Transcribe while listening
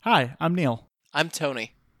Hi, I'm Neil. I'm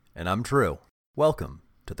Tony. And I'm Drew. Welcome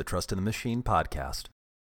to the Trust in the Machine podcast.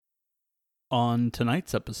 On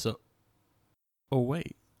tonight's episode... Oh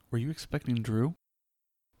wait, were you expecting Drew?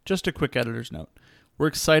 Just a quick editor's note. We're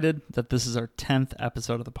excited that this is our 10th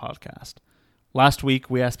episode of the podcast. Last week,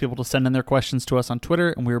 we asked people to send in their questions to us on Twitter,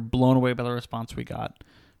 and we were blown away by the response we got.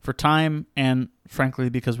 For time, and frankly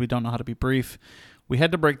because we don't know how to be brief, we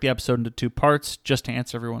had to break the episode into two parts just to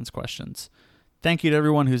answer everyone's questions. Thank you to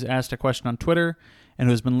everyone who's asked a question on Twitter and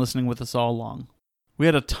who's been listening with us all along. We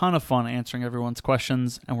had a ton of fun answering everyone's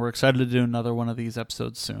questions, and we're excited to do another one of these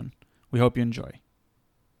episodes soon. We hope you enjoy.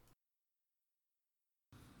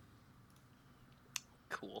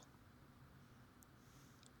 Cool.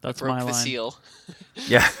 That's Broke my the line. seal.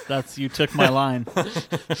 Yeah. You took my line.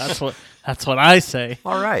 That's what I say.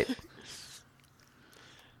 All right.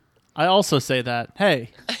 I also say that, hey,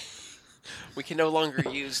 We can no longer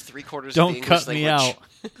use 3/4 of don't the English cut me language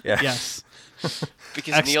out. Yeah. Yes.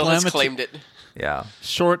 because Neil has claimed it. Yeah.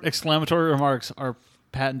 Short exclamatory remarks are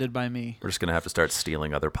patented by me. We're just going to have to start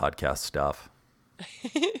stealing other podcast stuff.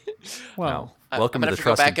 Well, No. Welcome I'm to gonna the have to go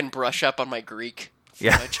Trust back in... and brush up on my Greek from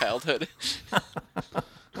Yeah. my childhood.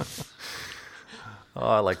 Oh,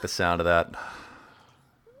 I like the sound of that.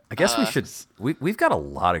 I guess we should... We've got a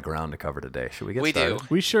lot of ground to cover today. Should we get We started? do.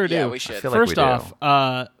 we sure do. Yeah, we should. I feel like First we do.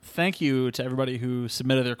 off, thank you to everybody who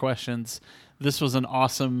submitted their questions. This was an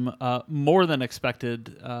awesome, more than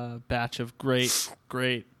expected batch of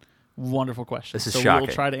great, wonderful questions. This is so shocking.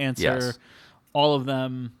 we'll try to answer Yes. all of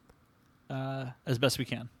them as best we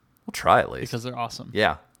can We'll try at least. because they're awesome.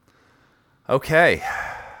 Yeah. Okay.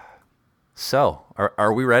 So,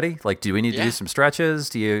 are we ready? Like, do we need to Yeah. do some stretches?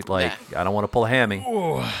 Do you, like, I don't want to pull a hammy.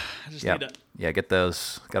 I just Yeah. need to Yeah, get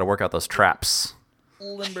those, got to work out those traps.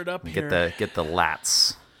 limbered up Get here. the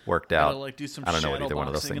lats worked out. Gotta, like, do some I don't know what shadow either one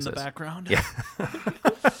of those boxing things in the is. background. Yeah.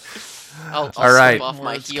 I'll All right. slip off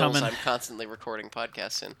my Words heels. coming. I'm constantly recording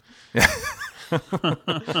podcasts in.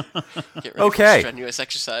 Get ready Okay. for strenuous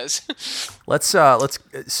exercise.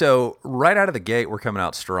 So right out of the gate, we're coming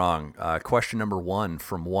out strong. Question number 1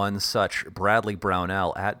 from one such Bradley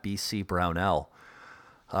Brownell at BC Brownell.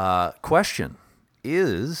 Question: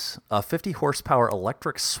 is a 50 horsepower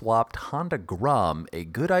electric swapped Honda Grom a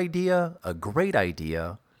good idea, a great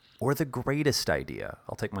idea, or the greatest idea?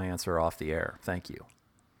 I'll take my answer off the air. Thank you.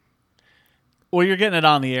 Well, you're getting it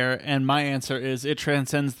on the air, and my answer is it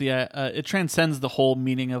transcends the whole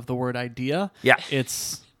meaning of the word idea. Yeah.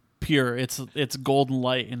 It's pure. It's golden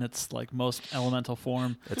light in its like most elemental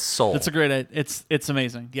form. It's soul. It's a great. It's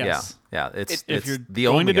amazing. Yes. Yeah. It's If you're the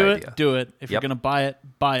going only to do idea. it, do it. If you're Yep. going to buy it,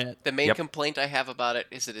 buy it. The main Yep. complaint I have about it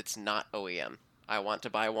is that it's not OEM. I want to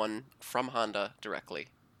buy one from Honda directly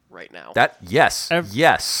right now. Yes.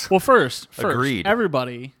 Well, first, Agreed.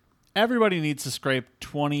 Everybody needs to scrape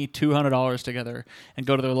 $200 together and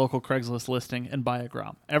go to their local Craigslist listing and buy a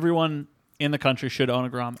Grom. Everyone in the country should own a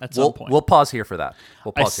Grom at some point. We'll pause here for that.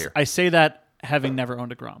 We'll pause here. I say that having never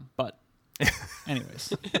owned a Grom, but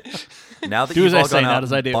anyways, Now that Do you've as I all say, gone not out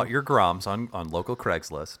as I and do. bought your Groms on local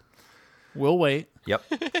Craigslist. we'll wait. Yep.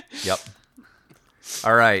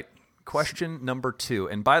 All right. Question number 2.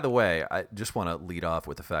 And by the way, I just want to lead off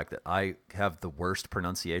with the fact that I have the worst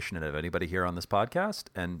pronunciation of anybody here on this podcast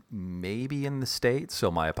and maybe in the States,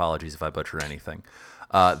 so my apologies if I butcher anything.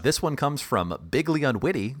 This one comes from Bigly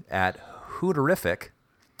Unwitty at Hooterific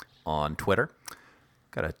on Twitter.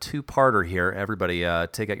 Got a 2-parter here. Everybody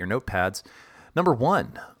take out your notepads. Number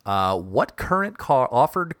 1, what current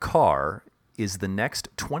offered car is the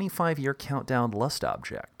next 25-year countdown lust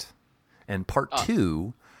object? And part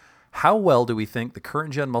 2, how well do we think the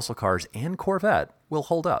current gen muscle cars and Corvette will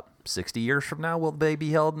hold up? 60 years from now, will they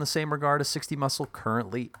be held in the same regard as 60 muscle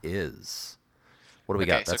currently is? What do we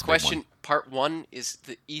got? So That's a big question one. part 1 is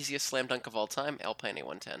the easiest slam dunk of all time, Alpine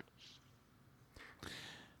A110.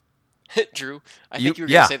 Drew, I think you were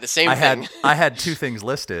going to say the same thing. I had 2 things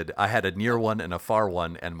listed. I had a near one and a far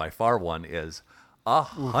one, and my far one is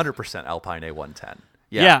 100% Alpine A110.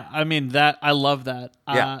 Yeah, I mean that. I love that.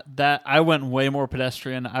 Yeah. That I went way more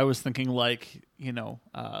pedestrian. I was thinking like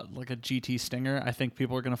like a GT Stinger. I think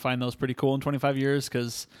people are going to find those pretty cool in 25 years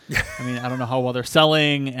because, I mean, I don't know how well they're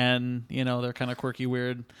selling, and they're kind of quirky,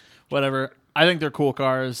 weird, whatever. I think they're cool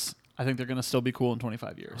cars. I think they're going to still be cool in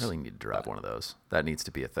 25 years. I really need to drive one of those. That needs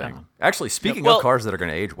to be a thing. know. Actually, speaking Well- of cars that are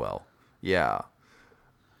going to age well, yeah.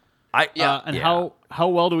 And how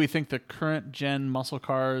well do we think the current gen muscle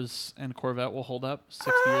cars and Corvette will hold up?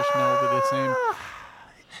 60 years from now will be the same.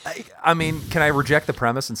 I mean, can I reject the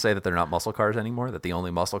premise and say that they're not muscle cars anymore? That the only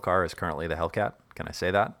muscle car is currently the Hellcat? Can I say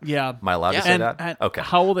that? Yeah. Am I allowed to Yeah. say And that? Okay.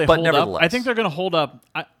 how will they But hold up? nevertheless, I think they're going to hold up.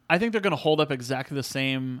 I think they're going to hold up exactly the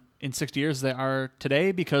same in 60 years as they are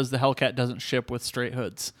today because the Hellcat doesn't ship with straight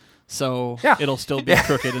hoods. So it'll still be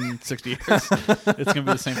crooked in 60 years. It's going to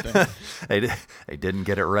be the same thing. They didn't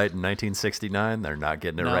get it right in 1969. They're not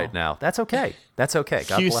getting it right now. That's okay. That's okay.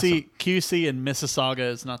 God bless them. QC in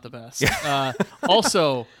Mississauga is not the best.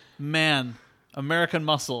 Also, man, American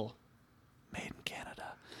Muscle, made in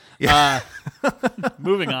Canada.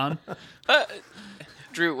 Moving on.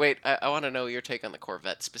 Drew, wait, I want to know your take on the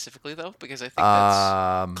Corvette specifically, though, because I think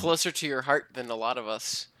that's closer to your heart than a lot of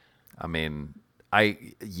us. I mean, do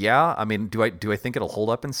I think it'll hold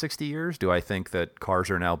up in 60 years? Do I think that cars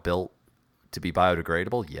are now built to be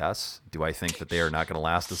biodegradable? Yes. Do I think that they are not going to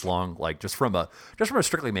last as long? Like just from a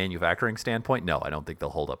strictly manufacturing standpoint, no, I don't think they'll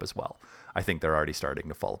hold up as well. I think they're already starting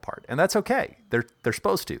to fall apart, and that's okay. They're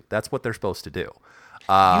supposed to. That's what they're supposed to do.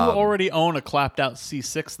 You already own a clapped out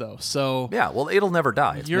C6 though, so yeah. Well, it'll never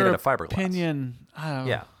die. It's made out of fiberglass. Opinion,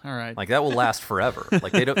 yeah. All right. Like that will last forever.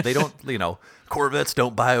 Like they don't. You know, Corvettes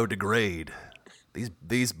don't biodegrade.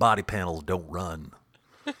 These body panels don't run.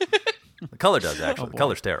 The color does actually. The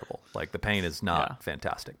color's terrible. Like the paint is not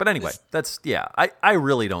fantastic. But anyway, I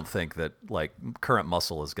really don't think that like current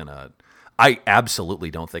muscle is gonna. I absolutely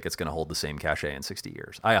don't think it's going to hold the same cachet in 60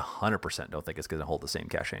 years. I 100% don't think it's going to hold the same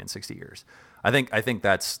cachet in 60 years. I think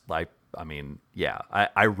that's like, I mean, yeah,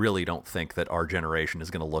 I really don't think that our generation is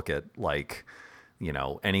going to look at like, you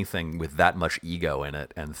know, anything with that much ego in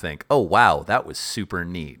it and think, oh, wow, that was super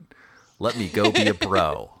neat. Let me go be a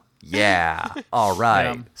bro. Yeah. All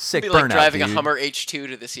right. Sick It'd be like burnout, driving dude. a Hummer H2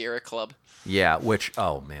 to the Sierra Club. Yeah, which,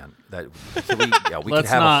 oh man, we could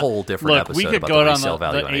have a whole different episode we could about go the down resale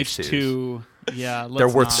value on H2. Yeah, they're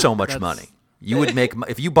worth so much money. You would make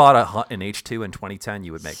if you bought an H2 in 2010,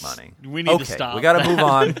 you would make money. We need to stop. We got to move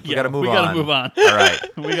on. We got to move on. All right,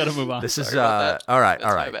 we got to move on. This is all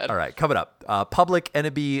right. Coming up, public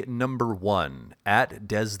enemy number 1 at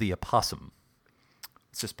Des the Opossum.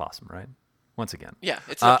 It's just possum, right? Once again. Yeah,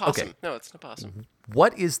 it's an opossum. Okay. No, it's an opossum.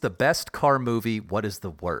 What is the best car movie? What is the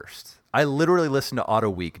worst? I literally listened to Auto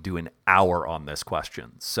Week do an hour on this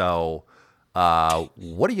question. So,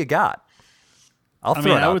 what do you got?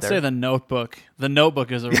 I would say The Notebook. The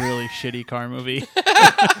Notebook is a really shitty car movie.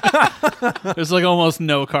 There's like almost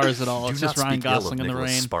no cars at all. It's just Ryan Gosling in the rain.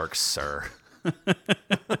 Sparks, sir.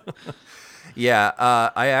 Yeah,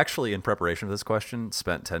 I actually, in preparation for this question,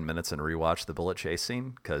 spent 10 minutes and rewatched the bullet chase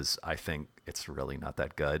scene because I think it's really not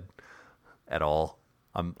that good at all.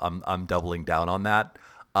 I'm doubling down on that.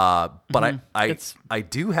 But I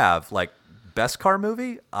do have like best car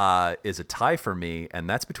movie is a tie for me, and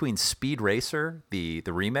that's between Speed Racer, the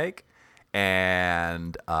remake,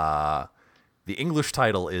 and the English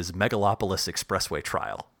title is Megalopolis Expressway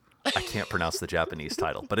Trial. I can't pronounce the Japanese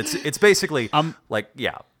title, but it's basically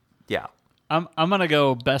yeah. I'm gonna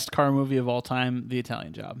go best car movie of all time, The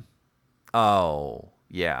Italian Job. Oh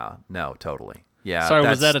yeah, no, totally. Yeah. Sorry,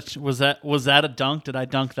 was that a dunk? Did I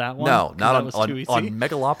dunk that one? No, not on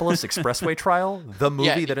Megalopolis Expressway Trial, the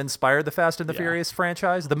movie that inspired the Fast and the Furious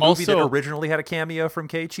franchise, the movie that originally had a cameo from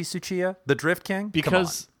Keiichi Tsuchiya, the Drift King.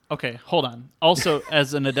 Because okay, hold on. Also,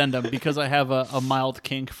 as an addendum, because I have a mild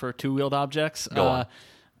kink for two-wheeled objects. Go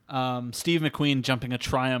on. Steve McQueen jumping a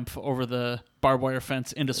Triumph over the barbed wire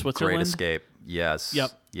fence into Switzerland. Great Escape. Yes.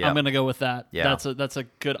 Yep. I'm gonna go with that. Yeah. That's a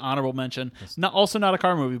good honorable mention. Not a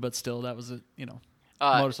car movie, but still that was a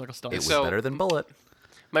motorcycle stuff. It was better than Bullet.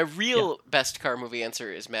 My real best car movie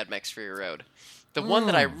answer is Mad Max Fury Road. The one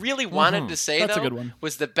that I really wanted to say That's a though good one.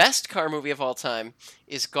 was the best car movie of all time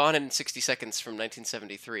is Gone in 60 Seconds from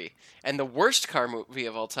 1973, and the worst car movie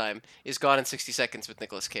of all time is Gone in 60 Seconds with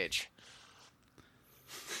Nicolas Cage.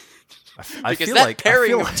 Because that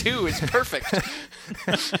pairing of two is perfect.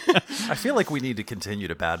 I feel like we need to continue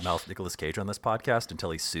to badmouth Nicolas Cage on this podcast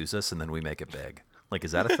until he sues us, and then we make it big. Like,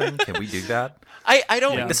 is that a thing? Can we do that? I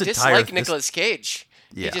don't dislike Nicolas Cage.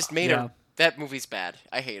 Yeah. He just made that movie's bad.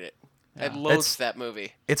 I hate it. Yeah. I loathe that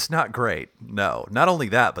movie. It's not great. No, not only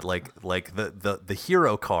that, but like the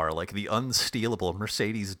hero car, like the unstealable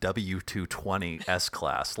Mercedes W220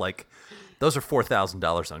 S-Class, like. Those are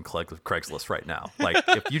 $4,000 on Craigslist right now. Like,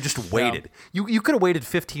 if you just waited, you could have waited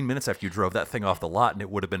 15 minutes after you drove that thing off the lot, and it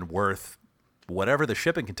would have been worth whatever the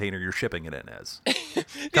shipping container you're shipping it in is.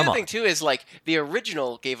 The other thing too is like the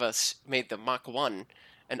original made the Mach 1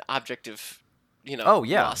 an object of, Oh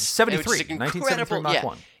yeah, lust. 73, 1973 Mach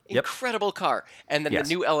 1. Yep. Incredible car, and then the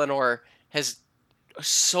new Eleanor has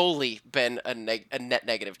solely been a net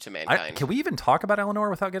negative to mankind. Can we even talk about Eleanor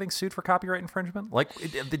without getting sued for copyright infringement? Like,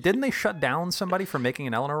 didn't they shut down somebody for making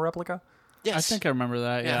an Eleanor replica? Yes. I think I remember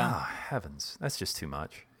that, yeah. Oh, heavens. That's just too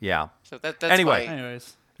much. Yeah. So that's Anyways.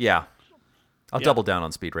 Anyways. Yeah. I'll Yeah. double down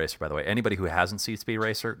on Speed Racer, by the way. Anybody who hasn't seen Speed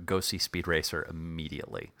Racer, go see Speed Racer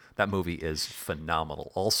immediately. That movie is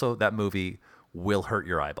phenomenal. Also, that movie will hurt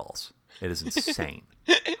your eyeballs. It is insane.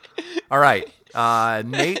 All right.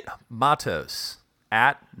 Nate Matos.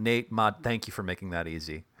 At Nate Mot. Thank you for making that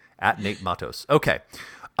easy. At Nate Matos. Okay.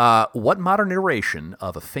 What modern iteration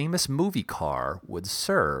of a famous movie car would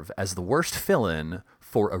serve as the worst fill-in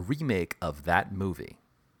for a remake of that movie?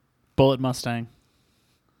 Bullet Mustang.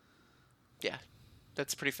 Yeah,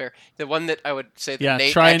 that's pretty fair. The one that I would say that Yeah,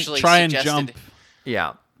 Nate try and actually jump. suggested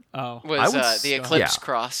Yeah. Oh, was would the Eclipse yeah.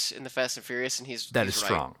 Cross in the Fast and Furious, and he's That he's is right.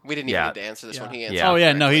 strong. We didn't Yeah. even need to answer this one. He Yeah. answered. oh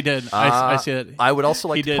yeah, no, correctly. he did. I see it. I would also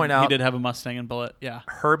like he to did, point out he did have a Mustang and Bullet. Yeah.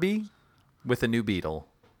 Herbie with a new Beetle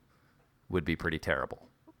would be pretty terrible.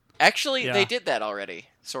 Actually, Yeah. they did that already,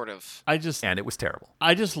 sort of. I just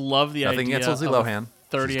love the Nothing idea against Lindsay of Lohan.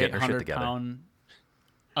 a She's getting her shit 3,800 together. pound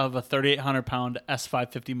of a 3,800 pound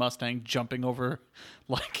S550 Mustang jumping over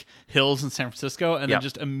like hills in San Francisco and Yep. then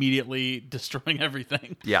just immediately destroying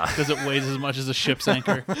everything. Yeah. because it weighs as much as a ship's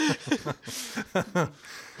anchor.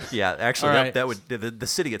 Yeah, actually, All that, right. that would the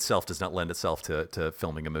city itself does not lend itself to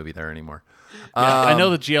filming a movie there anymore. I know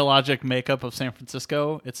the geologic makeup of San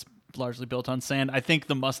Francisco. It's largely built on sand. I think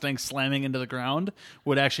the Mustang slamming into the ground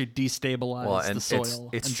would actually destabilize Well, and the soil.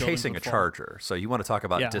 it's and buildings chasing a would fall. Charger, so you want to talk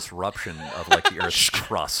about Yeah. disruption of like the Earth's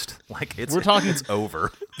crust. Like it's We're talking- it's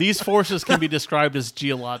over. These forces can be described as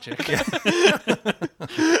geologic.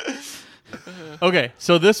 Okay,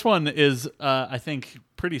 so this one is, I think,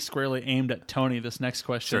 pretty squarely aimed at Tony. This next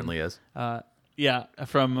question Certainly is. yeah,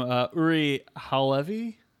 from Uri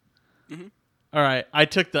Halevi. Mm-hmm. All right, I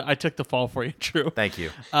took the fall for you, Drew. Thank you.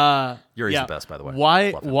 Yuri's Yeah. the best, by the way.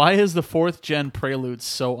 Why Love him. why is the 4th gen Prelude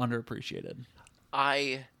so underappreciated?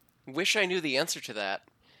 I wish I knew the answer to that.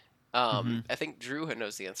 Mm-hmm. I think Drew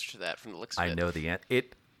knows the answer to that from the looks of I it. know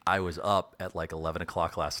I was up at like 11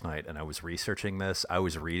 o'clock last night and I was researching this. I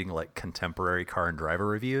was reading like contemporary car and driver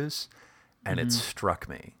reviews, and it struck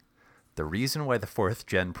me. The reason why the 4th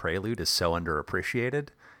gen Prelude is so underappreciated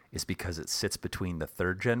is because it sits between the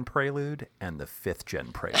 3rd gen Prelude and the 5th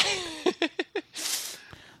gen Prelude.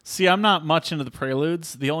 See, I'm not much into the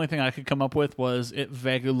Preludes. The only thing I could come up with was it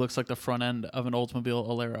vaguely looks like the front end of an Oldsmobile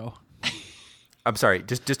Alero. I'm sorry,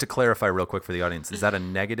 just to clarify real quick for the audience, is that a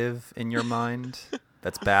negative in your mind?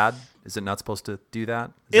 That's bad? Is it not supposed to do that?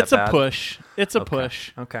 Is It's that a bad? push. It's a Okay.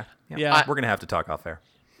 push. Okay. Yeah. We're going to have to talk off air.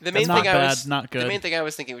 The main Not thing I bad, was not The good. main thing I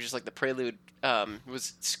was thinking was just like the Prelude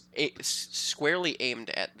was squarely aimed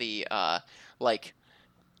at the like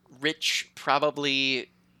rich, probably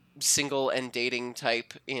single and dating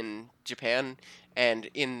type in Japan. And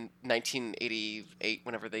in 1988,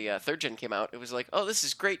 whenever the 3rd gen came out, it was like, oh, this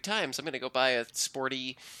is great times. I'm going to go buy a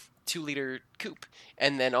sporty 2-liter coupe.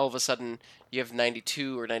 And then all of a sudden, you have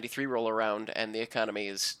 92 or 93 roll around, and the economy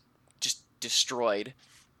is just destroyed.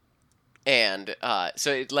 And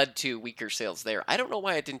so it led to weaker sales there. I don't know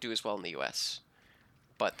why it didn't do as well in the U.S.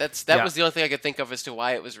 But that Yeah. was the only thing I could think of as to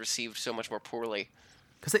why it was received so much more poorly.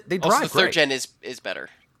 Because they Also, drive the 3rd great. gen is better.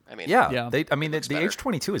 I mean, Yeah. Yeah. The looks better.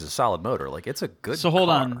 H22 is a solid motor. Like, it's a good So hold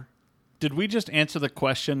car. on. Did we just answer the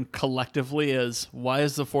question collectively as why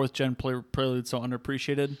is the 4th gen Prelude so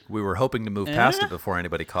underappreciated? We were hoping to move past it before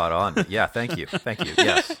anybody caught on. But yeah, thank you. Thank you.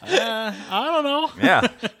 Yes. I don't know. Yeah.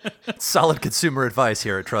 Solid consumer advice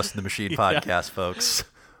here at Trust in the Machine podcast, folks.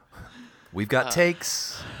 We've got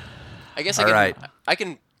takes. I guess All right. I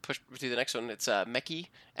can push to the next one. It's Meki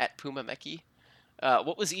at Puma Meki.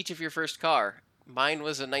 What was each of your first car? Mine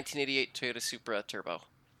was a 1988 Toyota Supra Turbo.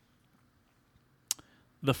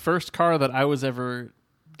 The first car that I was ever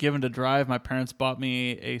given to drive, my parents bought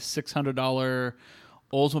me a $600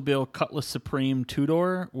 Oldsmobile Cutlass Supreme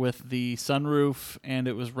 2-door with the sunroof, and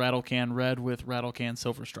it was rattle can red with rattle can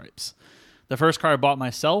silver stripes. The first car I bought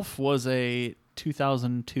myself was a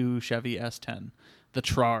 2002 Chevy S10, the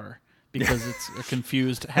Trar, because it's a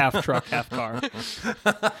confused half truck, half car.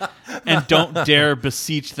 And don't dare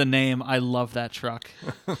beseech the name. I love that truck.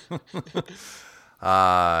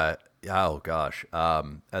 Oh gosh.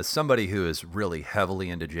 As somebody who is really heavily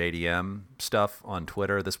into JDM stuff on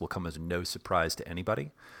Twitter, this will come as no surprise to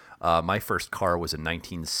anybody. My first car was a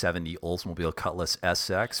 1970 Oldsmobile Cutlass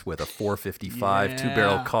SX with a 455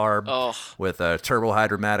 two-barrel Yeah. carb Oh. with a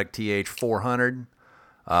turbo-hydromatic TH 400,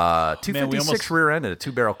 256 almost- rear end and a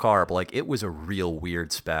two-barrel carb. Like, it was a real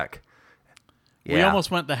weird spec. Yeah. We almost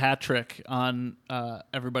went the hat trick on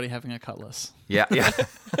everybody having a Cutlass. Yeah.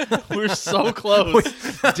 We're so close.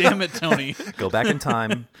 Damn it, Tony. Go back in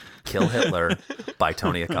time, kill Hitler, buy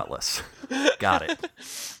Tony a Cutlass. Got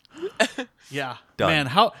it. Yeah. Done. Man,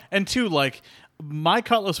 how and two, like my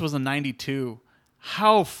Cutlass was a 92.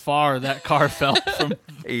 how far that car fell from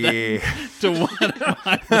Yeah. to when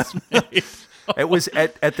mine was made. It was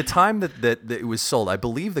at the time that it was sold. I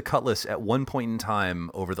believe the Cutlass at one point in time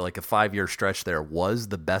over a 5-year stretch there was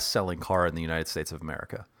the best-selling car in the United States of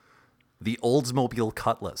America. The Oldsmobile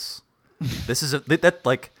Cutlass. This is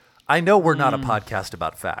I know we're not a podcast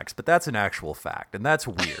about facts, but that's an actual fact, and that's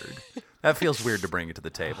weird. That feels weird to bring it to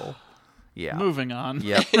the table. Yeah. Moving on.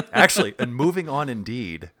 Yep. Actually, and moving on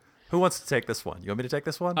indeed. Who wants to take this one? You want me to take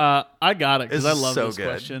this one? I got it because I This is love so this good.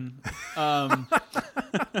 question.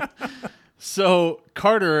 So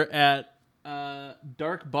Carter at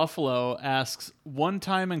Dark Buffalo asks, one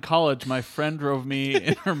time in college, my friend drove me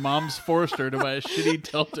in her mom's Forester to buy a shitty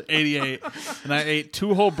Delta 88, and I ate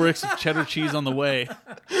 2 whole bricks of cheddar cheese on the way.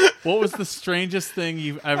 What was the strangest thing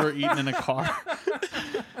you've ever eaten in a car?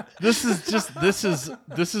 This is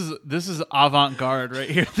avant-garde right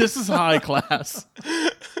here. This is high class.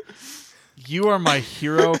 You are my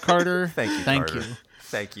hero, Carter. Thank you, Thank Carter. you.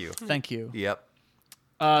 Thank you. Thank you. Yep.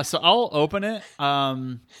 So I'll open it.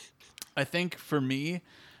 I think for me,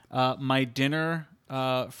 my dinner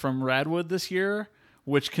from Radwood this year,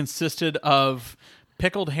 which consisted of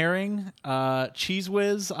pickled herring, Cheese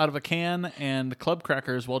Whiz out of a can, and club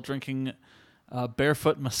crackers while drinking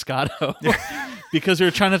Barefoot Moscato. Because we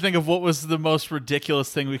were trying to think of what was the most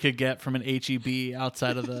ridiculous thing we could get from an HEB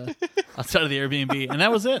outside of the Airbnb, and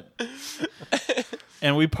that was it.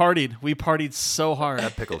 And we partied. We partied so hard.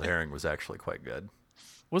 That pickled herring was actually quite good.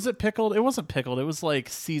 Was it pickled? It wasn't pickled. It was like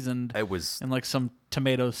seasoned It was. in like some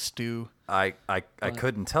tomato stew. I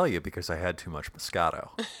couldn't tell you because I had too much Moscato.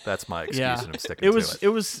 That's my excuse, Yeah, and I'm sticking it was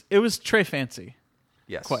to it was Trey Fancy.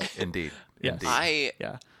 Yes, quite. indeed. Yes. Indeed.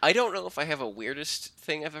 I don't know if I have a weirdest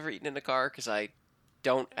thing I've ever eaten in a car because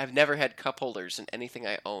I've never had cup holders in anything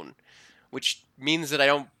I own, which means that I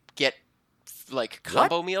don't get like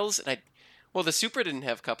combo meals. And well, the Supra didn't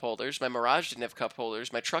have cup holders. My Mirage didn't have cup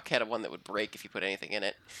holders. My truck had one that would break if you put anything in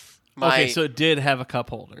it. Okay, so it did have a cup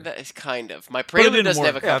holder. That is kind of. My it Prelude didn't doesn't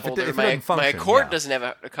have a work. cup Yeah, if it holder. didn't My function, Accord yeah. doesn't have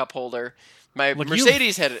a cup holder. My Look,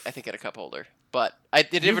 Mercedes had a cup holder, but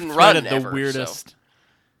it didn't You've even run threaded ever. the weirdest.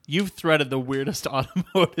 You've threaded the weirdest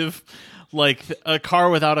automotive, like a car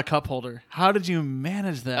without a cup holder. How did you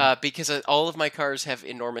manage that? Because all of my cars have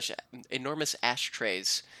enormous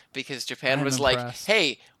ashtrays. Because Japan I'm was impressed. like,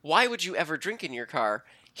 "Hey, why would you ever drink in your car?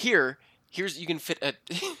 Here's you can fit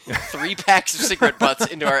 3 packs of cigarette butts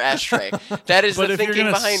into our ashtray." That is but the if you're thinking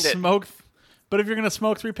gonna behind it. But if you're gonna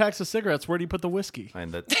smoke 3 packs of cigarettes, where do you put the whiskey?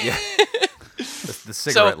 And that, yeah. the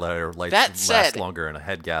cigarette lighter that said- lasts longer in a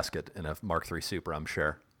head gasket in a Mark III Supra, I'm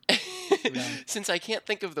sure. Since I can't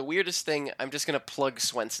think of the weirdest thing, I'm just going to plug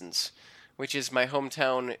Swenson's, which is my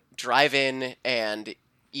hometown drive-in and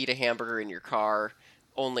eat a hamburger in your car.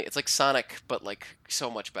 Only it's like Sonic, but like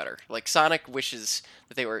so much better. Like Sonic wishes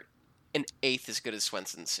that they were an eighth as good as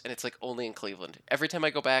Swenson's, and it's like only in Cleveland. Every time I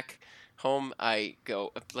go back home, I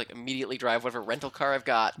go like immediately drive whatever rental car I've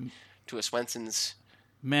got to a Swenson's.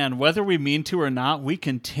 Man, whether we mean to or not, we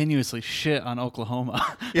continuously shit on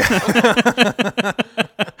Oklahoma.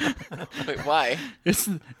 Wait, why? It's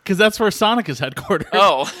because that's where Sonic is headquartered.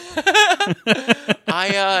 Oh,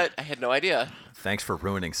 I had no idea. Thanks for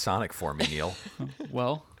ruining Sonic for me, Neil.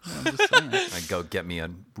 Well, I'm just saying. I go get me a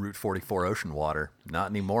Route 44 ocean water. Not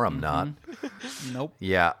anymore, I'm not. Nope.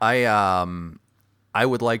 Yeah, I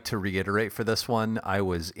would like to reiterate for this one. I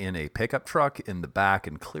was in a pickup truck in the back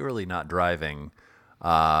and clearly not driving.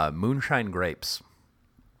 Moonshine grapes.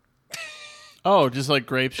 Oh, just like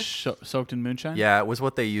grapes soaked in moonshine? Yeah, it was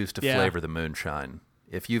what they used to Yeah. flavor the moonshine.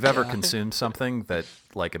 If you've ever consumed something that,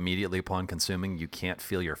 like, immediately upon consuming, you can't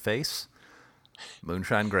feel your face,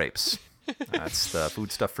 moonshine grapes. That's the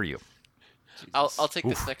food stuff for you. I'll take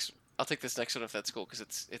this next. I'll take this next one if that's cool because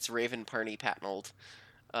it's Raven Parney Patnold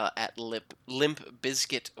at Limp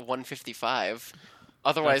Bizkit 155,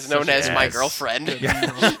 otherwise known as my Yes. girlfriend.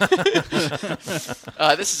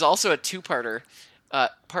 This is also a two-parter.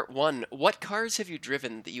 Part 1, what cars have you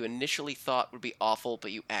driven that you initially thought would be awful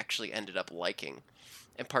but you actually ended up liking?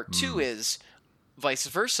 And part 2 is vice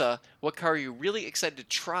versa, what car are you really excited to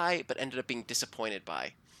try but ended up being disappointed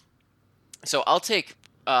by? So I'll take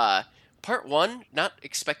part 1, not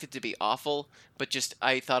expected to be awful, but just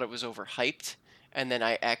I thought it was overhyped, and then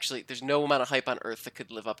there's no amount of hype on earth that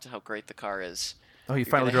could live up to how great the car is. Oh, you You're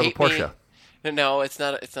finally gonna drove a hate me. Porsche. No, it's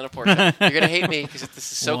not a Porsche. You're gonna hate me because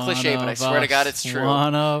this is so One cliche, but I of swear to God, us. it's true.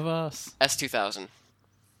 One of us. S2000.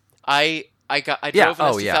 I Yeah, drove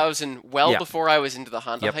an S2000 well Yeah. before I was into the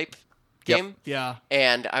Honda Yep. hype Yep. game, Yeah.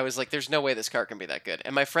 and I was like, "There's no way this car can be that good."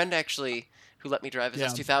 And my friend actually, who let me drive his Yeah.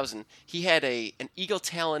 S2000, he had an Eagle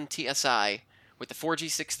Talon TSI with the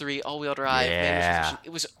 4G63 all-wheel drive. Yeah. manual transmission. It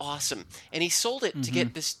was awesome. And he sold it to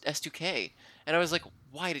get this S2K. And I was like,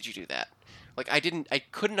 why did you do that? Like, I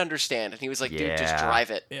couldn't understand. And he was like, dude, just Yeah. drive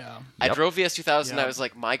it. Yeah. I Yep. drove the S2000. Yeah. I was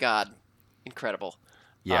like, my God, incredible.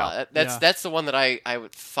 Yeah. That's the one that I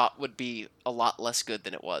thought would be a lot less good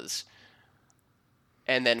than it was.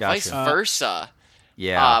 And then Gotcha. vice versa,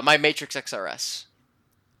 Yeah. my Matrix XRS.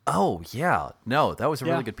 Oh, yeah. No, that was a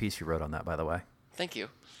Yeah. really good piece you wrote on that, by the way. Thank you.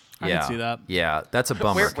 I yeah. can see that. Yeah, that's a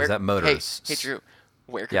bummer because that motor is... Hey, Drew,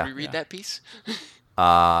 where can Yeah. we read Yeah. that piece?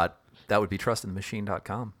 That would be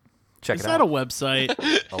trustinthemachine.com. Check Is it that out. a website?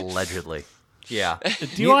 Allegedly. Yeah.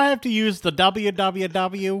 Do I have to use the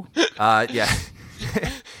www? Yeah.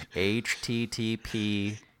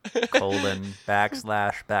 http://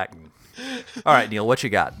 All right, Neil, what you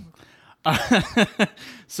got?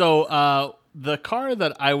 So the car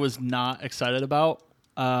that I was not excited about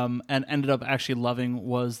and ended up actually loving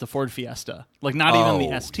was the Ford Fiesta. Like not even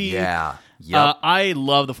the ST. Yeah. Yep. I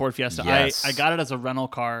love the Ford Fiesta. Yes. I got it as a rental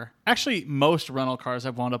car. Actually, most rental cars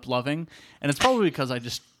I've wound up loving, and it's probably because I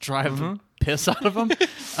just drive the piss out of them.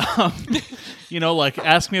 Like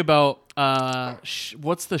ask me about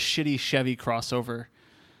what's the shitty Chevy crossover.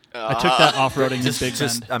 I took that off roading in Big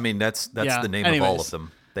Bend. I mean, that's Yeah, the name of all anyways. of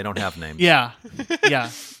them. They don't have names. Yeah, yeah.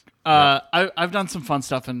 I've done some fun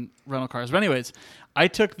stuff in rental cars, but anyways, I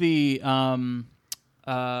took the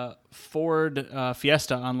Ford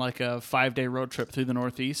Fiesta on like a 5-day road trip through the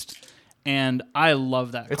Northeast, and I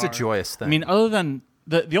love that. It's a car. joyous thing. I mean, other than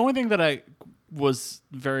the only thing that I was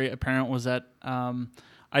very apparent was that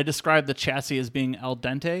I described the chassis as being al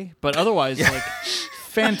dente, but otherwise, like,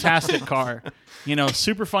 fantastic car.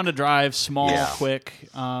 Super fun to drive, small, Yeah. quick,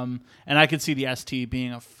 and I could see the ST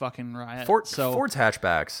being a fucking riot. Ford's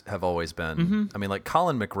hatchbacks have always been. Mm-hmm. I mean, like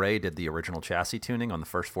Colin McRae did the original chassis tuning on the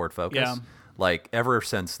first Ford Focus. Yeah. Like ever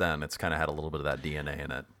since then, it's kind of had a little bit of that DNA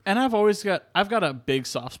in it. And I've got a big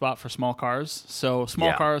soft spot for small cars. So small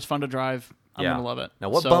Yeah. cars, fun to drive. I'm gonna love it. Now,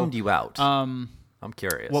 what So, bummed you out? I'm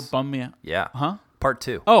curious. What bummed me out? Yeah. Huh? Part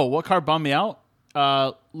 2. Oh, what car bummed me out?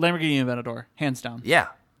 Lamborghini Aventador, hands down. Yeah.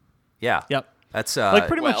 Yeah. Yep. That's Like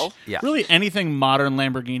pretty well, much, yeah. really anything modern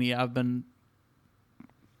Lamborghini, I've been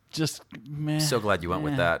just meh. so glad you went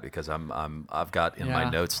with that because I've got in my Yeah.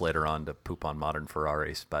 notes later on to poop on modern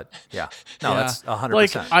Ferraris, but yeah. No, Yeah. that's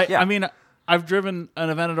 100%. Like yeah. I mean, I've driven an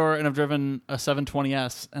Aventador and I've driven a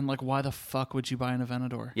 720S, and like, why the fuck would you buy an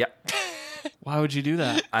Aventador? yeah. Why would you do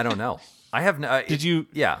that? I don't know. I have no. Did you?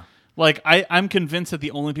 Yeah. Like, I'm convinced that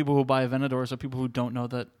the only people who buy Aventadors are people who don't know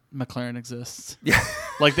that McLaren exists. Yeah.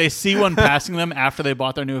 Like, they see one passing them after they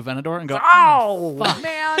bought their new Aventador and go, Oh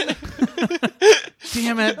man!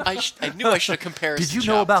 damn it. I knew I should have compared. Did you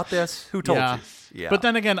know about this? Who told Yeah. you? Yeah. But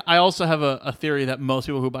then again, I also have a theory that most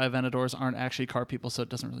people who buy Aventadors aren't actually car people, so it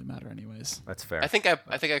doesn't really matter anyways. that's fair. I think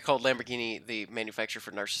I called Lamborghini the manufacturer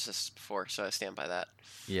for narcissists before, so I stand by that.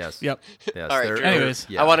 Yes. Yep. Yes. All right, they're- Drew. Anyways.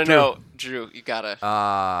 yeah. I want to know, Drew. You gotta.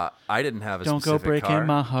 I didn't have a Don't go specific breaking car,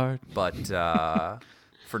 my heart. but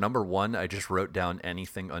for number 1, I just wrote down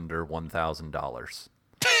anything under $1,000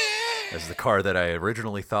 as the car that I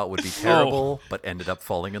originally thought would be terrible, but ended up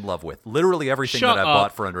falling in love with. Literally everything Shut that I up.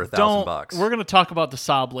 bought for under $1,000 bucks. We're gonna talk about the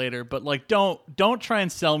Saab later, but like, don't try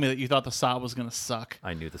and sell me that you thought the Saab was gonna suck.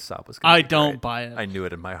 I knew the Saab was going to I be don't great. buy it. I knew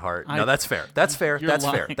it in my heart. I- No, that's fair. That's fair. You're That's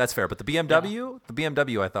fair. lying. That's fair. But the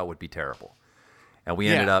BMW I thought would be terrible. And we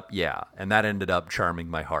ended Yeah. up, and that ended up charming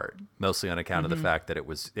my heart, mostly on account Mm-hmm. of the fact that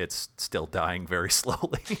it's still dying very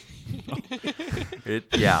slowly.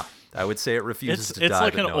 I would say it refuses It's to die.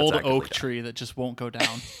 like but an no, it's old actively oak dying. tree that just won't go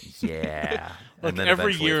down. Yeah. Like and then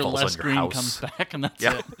every eventually it year, falls less on your green house. comes back, and that's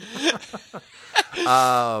Yeah.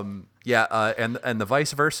 it. And the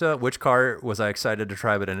vice versa. Which car was I excited to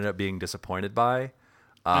try but ended up being disappointed by?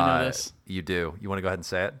 I know this. You do. You want to go ahead and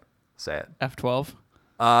say it? Say it. F12.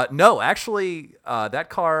 No, actually, that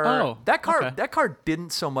car. Oh, okay. That car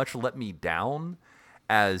didn't so much let me down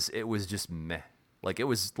as it was just meh. Like it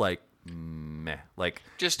was like meh. Like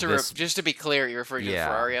Just this- to be clear, you're referring to the Yeah.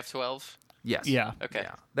 Ferrari F12. yes. Yeah. Okay.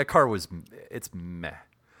 Yeah. That car was. It's meh.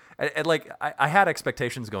 And like I had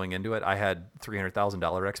expectations going into it. I had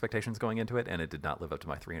 $300,000 expectations going into it, and it did not live up to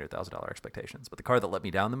my $300,000 expectations. But the car that let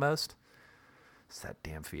me down the most is that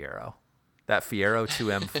damn Fiero. That Fiero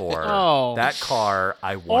 2M4. Oh. That car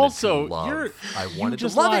I wanted Also, to love. I you wanted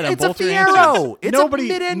just to love lied it. on It's a both your Fiero. answers. It's nobody a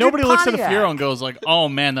mid-engine nobody looks at a Pontiac. Fiero and goes like, "Oh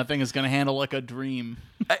man, that thing is going to handle like a dream."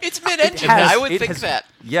 It's mid-engine. has- I would it think has- that.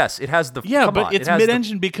 Yes, it has the. Yeah, come but on, it's it has the-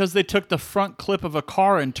 mid-engine because they took the front clip of a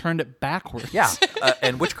car and turned it backwards. Yeah,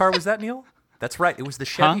 and which car was that, Neil? That's right. It was the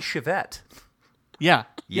Chevy Chevette. Yeah.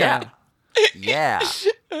 Yeah. Yeah.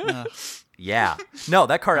 Yeah. No,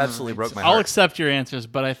 that car absolutely broke my heart. I'll accept your answers,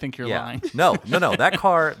 but I think you're lying. No. That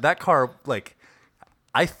car, like,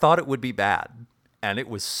 I thought it would be bad, and it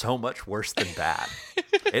was so much worse than bad.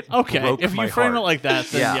 It Okay, broke if my you frame heart. it like that,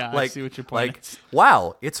 then yeah, like, I see what your point like, is.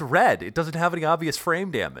 wow, it's red. It doesn't have any obvious frame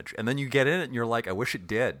damage. And then you get in it, and you're like, I wish it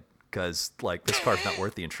did, because, like, this car's not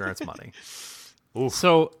worth the insurance money.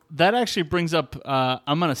 So that actually brings up.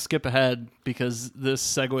 I'm going to skip ahead because this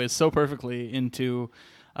segues so perfectly into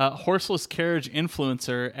horseless carriage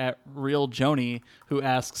influencer at Real Joni, who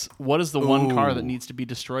asks, "What is the one car that needs to be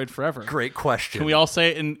destroyed forever?" Great question. Can we all say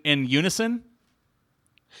it in unison?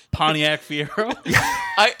 Pontiac Fiero.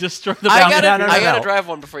 Destroy the I bounty. gotta No. drive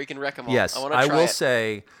one before you can wreck them all. Yes, I want to I try will it.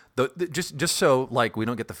 say just so like we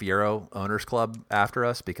don't get the Fiero Owners Club after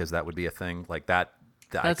us, because that would be a thing like that.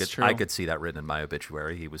 That's true. I could see that written in my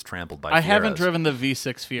obituary. He was trampled by. I haven't Fieros. driven the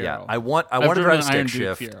V6 Fiero. Yeah, I want I've to driven drive a an Iron stick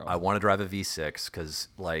Duke shift. Fiero. I want to drive a V6 because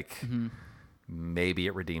like maybe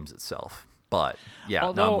it redeems itself. But yeah,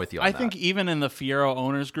 Although, no, I'm with you on I that. think even in the Fiero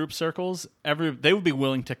owners group circles, they would be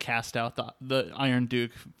willing to cast out the Iron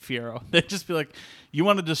Duke Fiero. They'd just be like, "You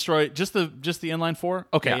want to destroy just the inline four?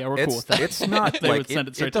 Okay, yeah, we're cool with that." It's not They like would send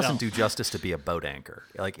it straight it to doesn't hell. do justice to be a boat anchor.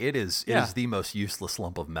 Like it is Yeah. the most useless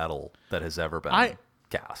lump of metal that has ever been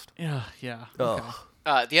cast. Yeah, yeah. Ugh.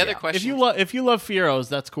 Okay. The other Yeah. question. If you love Fieros,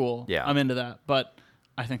 that's cool. Yeah. I'm into that. But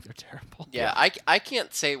I think they're terrible. Yeah, I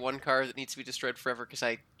can't say one car that needs to be destroyed forever because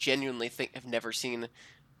I genuinely have never seen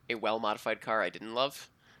a well-modified car I didn't love.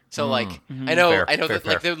 So like I know Fair, that fair.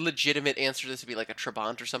 like the legitimate answer to this would be like a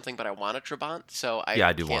Trabant or something, but I want a Trabant, so I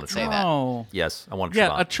I do can't want a say Trabant. that. Oh. Yes, I want a Yeah,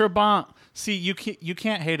 Trabant. a Trabant. See, you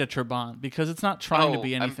can't hate a Trabant because it's not trying to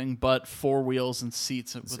be I'm- anything but four wheels and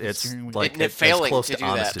seats with a It's steering wheel. like It failing as close to to do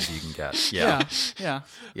honest that. as you can get. Yeah. yeah.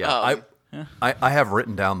 Yeah, I have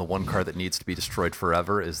written down the one car that needs to be destroyed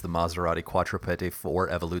forever is the Maserati Quattroporte 4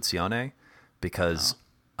 Evoluzione, because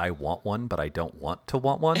I want one, but I don't want to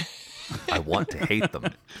want one. I want to hate them.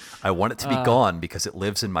 I want it to be gone because it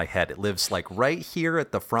lives in my head. It lives like right here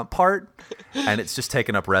at the front part, and it's just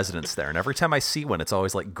taken up residence there. And every time I see one, it's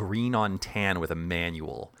always like green on tan with a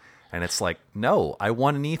manual. And it's like, no, I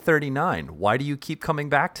want an E39. Why do you keep coming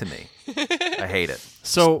back to me? I hate it.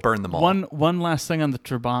 So Just burn them all. One last thing on the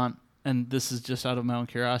Trabant, and this is just out of my own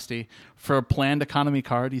curiosity. For a planned economy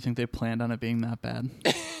car, do you think they planned on it being that bad?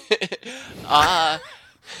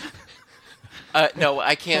 No,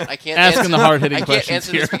 I can't. Asking answer, the hard-hitting I can't questions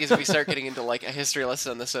answer this here. because if we start getting into like a history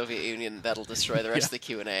lesson on the Soviet Union, that'll destroy the rest of the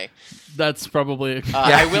Q&A. That's probably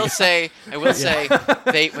I will say,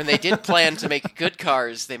 when they did plan to make good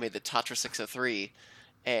cars, they made the Tatra 603,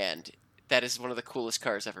 and that is one of the coolest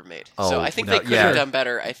cars ever made. So Oh, I think no, they could yeah. have done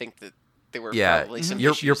better. I think that there were probably some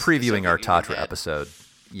you're issues previewing the our Soviet Union Tatra had. episode.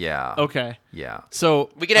 Yeah. okay. Yeah. So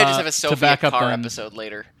We could just have a to Soviet back up car then- episode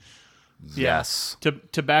later. Yes.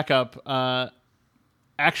 To back up,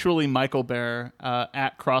 actually, Michael Bear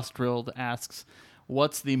at Cross Drilled asks,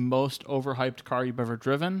 "What's the most overhyped car you've ever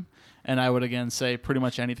driven?" And I would again say pretty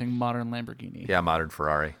much anything modern Lamborghini. Yeah, modern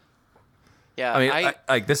Ferrari. Yeah, I mean,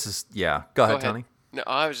 I this is yeah. Go ahead, Tony. No,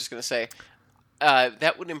 I was just gonna say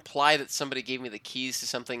that would imply that somebody gave me the keys to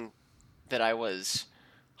something that I was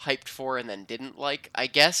hyped for and then didn't like. I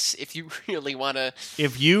guess if you really want to.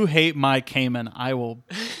 If you hate my Cayman, I will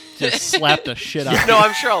just slap the shit out of No, you.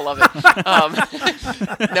 I'm sure I'll love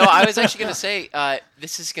it. No, I was actually gonna say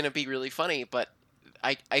this is gonna be really funny, but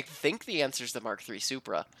I think the answer is the Mark III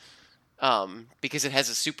Supra, because it has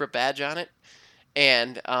a Supra badge on it,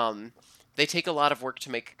 and they take a lot of work to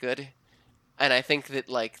make good. And I think that,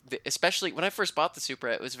 like, especially when I first bought the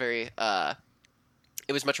Supra, it was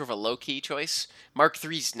it was much more of a low-key choice. Mark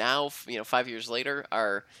IIIs now, 5 years later,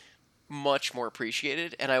 are much more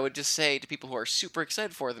appreciated. And I would just say to people who are super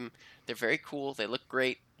excited for them, they're very cool. They look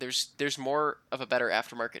great. There's more of a better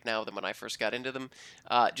aftermarket now than when I first got into them.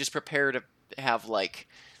 Just prepare to have, like,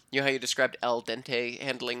 you know how you described al dente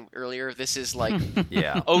handling earlier? This is like,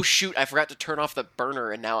 Yeah. oh shoot, I forgot to turn off the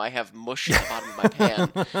burner and now I have mush in the bottom of my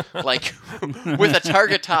pan. Like, with a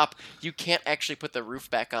Targa top, you can't actually put the roof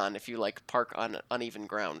back on if you like park on uneven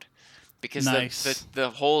ground. Because Nice. the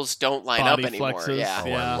holes don't line Body up anymore. flexes. Yeah. Oh,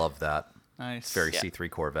 Yeah. I love that. Nice. It's very Yeah. C3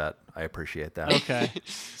 Corvette. I appreciate that. Okay.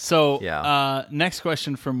 So, Yeah. next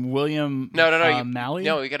question from William No. Malley.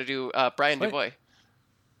 No, we got to do Brian Wait. Dubois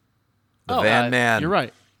The Van Man. You're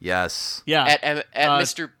right. Yes. Yeah. at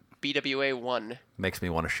Mr. BWA1. Makes me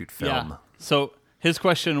want to shoot film. Yeah. So his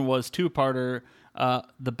question was two-parter: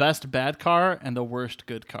 the best bad car and the worst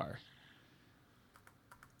good car.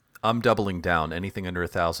 I'm doubling down. Anything under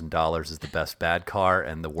 $1,000 is the best bad car,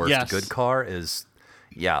 and the worst Yes. good car is,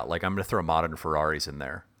 like I'm gonna throw modern Ferraris in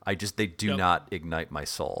there. They do Yep. not ignite my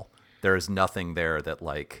soul. There is nothing there that,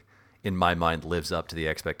 like, in my mind, lives up to the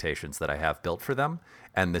expectations that I have built for them.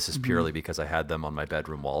 And this is purely because I had them on my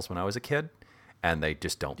bedroom walls when I was a kid, and they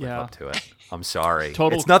just don't live up to it. I'm sorry.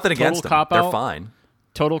 It's nothing against them. They're fine.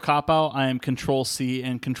 Total cop-out. I am Control-C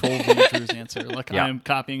and Control-V Drew's answer. Like, I am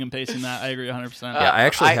copying and pasting that. I agree 100%. Yeah, I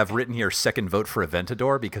actually have written here second vote for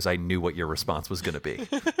Aventador because I knew what your response was going to be.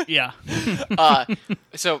 Yeah.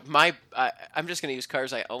 So I'm just going to use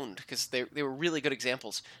cars I owned because they were really good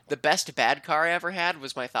examples. The best bad car I ever had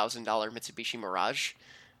was my $1,000 Mitsubishi Mirage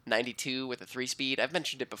 92 with a 3-speed. I've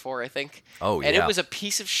mentioned it before, I think. Oh, yeah. And it was a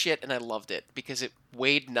piece of shit, and I loved it because it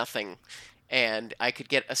weighed nothing, and I could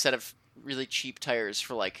get a set of really cheap tires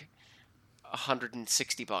for like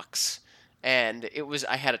 $160, and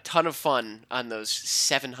I had a ton of fun on those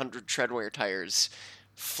 700 treadwear tires,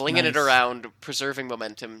 flinging it around, preserving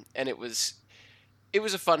momentum, and it was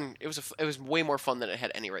way more fun than it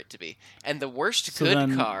had any right to be. And the worst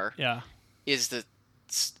car is the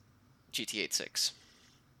GT86.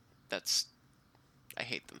 I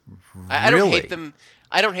hate them. Really? I don't hate them.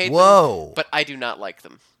 I don't hate them, but I do not like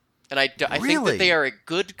them. And I think that they are a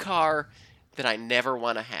good car that I never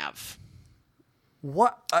want to have.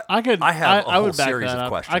 What? I have a whole series of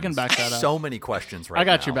questions. I can back that up. So many questions right now. I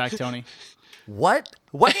got your back, Tony. What?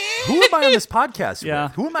 Who am I on this podcast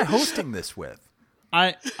with? Who am I hosting this with?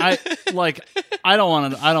 I don't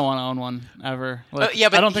want to own one ever. Like,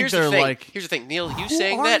 but I don't think they're like. Here's the thing, Neil. You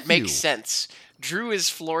saying that makes sense. Drew is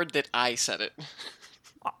floored that I said it.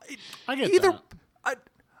 I get that.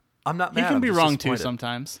 I'm not mad. He can be wrong too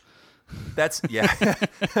sometimes. That's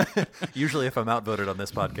Usually, if I'm outvoted on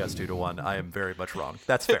this podcast 2-1, I am very much wrong.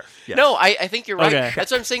 That's fair. Yes. No, I think you're right. Okay.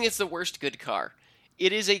 That's what I'm saying. It's the worst good car.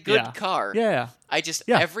 It is a good car. Yeah.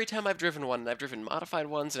 Every time I've driven one, and I've driven modified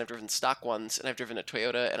ones, and I've driven stock ones, and I've driven a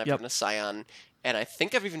Toyota, and I've driven a Scion, and I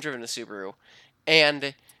think I've even driven a Subaru,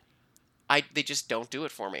 and they just don't do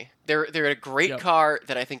it for me. They're a great car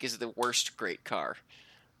that I think is the worst great car.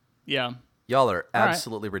 Yeah. Y'all are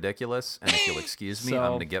absolutely ridiculous, and if you'll excuse me, I'm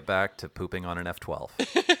going to get back to pooping on an F12.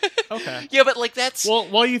 Okay. Yeah, but like that's... Well,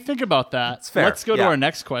 while you think about that, let's go to our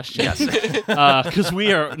next question. Yes. Because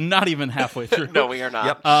we are not even halfway through. No, we are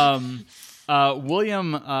not. Yep.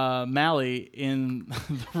 William Malley in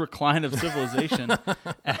The Recline of Civilization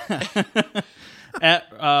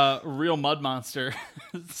at Real Mud Monster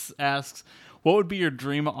asks, what would be your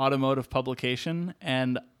dream automotive publication?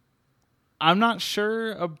 And I'm not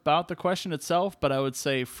sure about the question itself, but I would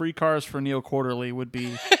say Free Cars for Neil Quarterly would be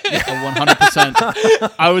a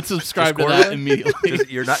 100%. I would subscribe to that immediately.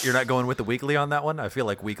 You're not going with the weekly on that one? I feel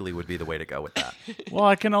like weekly would be the way to go with that. Well,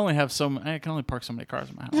 I can only park so many cars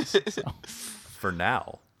in my house. So. For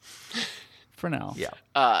now.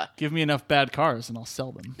 Yeah. Give me enough bad cars and I'll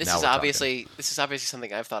sell them. This is obviously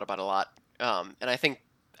something I've thought about a lot. And I think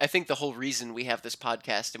the whole reason we have this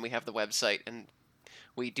podcast and we have the website and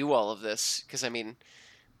we do all of this, because, I mean,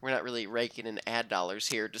 we're not really raking in ad dollars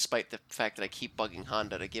here, despite the fact that I keep bugging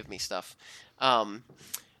Honda to give me stuff. I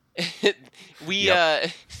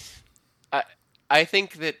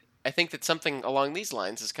think that something along these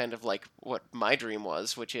lines is kind of like what my dream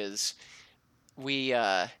was, which is we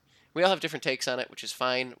all have different takes on it, which is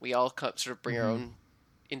fine. We all sort of bring our own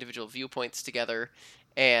individual viewpoints together,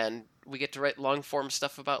 and we get to write long form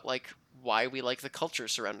stuff about like why we like the culture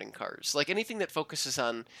surrounding cars. Like anything that focuses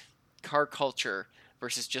on car culture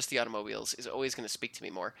versus just the automobiles is always going to speak to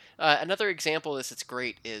me more. Another example of this that's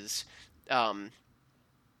great is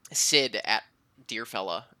Sid at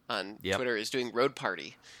Deerfella on Twitter is doing Road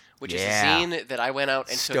Party, which is a zine that I went out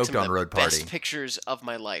and took some of the best pictures of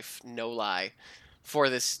my life, no lie, for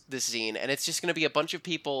this zine. And it's just going to be a bunch of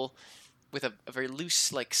people with a very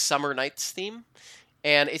loose like summer nights theme.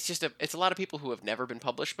 And it's just it's a lot of people who have never been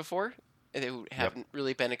published before, who haven't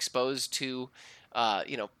really been exposed to,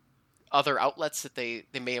 other outlets that they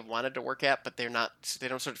may have wanted to work at, but they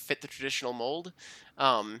don't sort of fit the traditional mold.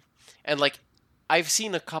 And like, I've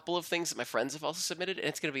seen a couple of things that my friends have also submitted, and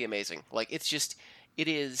it's going to be amazing. Like, it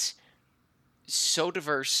is so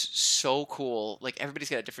diverse, so cool. Like, everybody's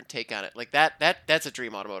got a different take on it. Like that's a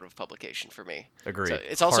dream automotive publication for me. Agreed.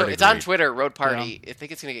 So it's on Twitter, Road Party. I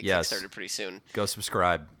think it's going to get kickstarted pretty soon. Go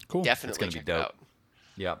subscribe. Cool. Definitely it's check gonna be it dope. out.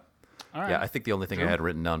 Yep. All right. Yeah, I think the only thing I had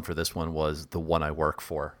written down for this one was the one I work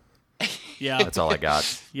for. Yeah. That's all I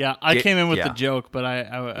got. Yeah, I came in with the joke, but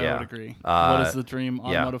I would agree. What does the dream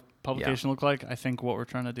automotive publication look like? I think what we're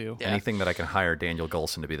trying to do. Yeah. Anything that I can hire Daniel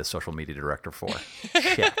Golson to be the social media director for.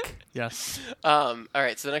 Check. Yes. All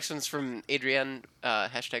right, so the next one's from Adrienne,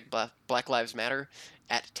 hashtag Black Lives Matter,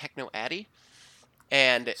 at TechnoAddy.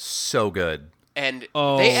 And so good. And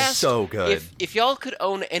Oh, they asked so good. if y'all could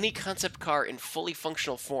own any concept car in fully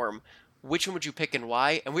functional form, which one would you pick and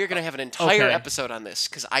why? And we're going to have an entire Okay. episode on this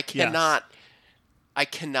because I cannot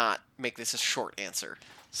make this a short answer.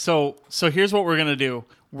 So here's what we're gonna do.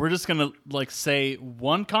 We're just gonna say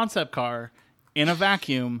one concept car in a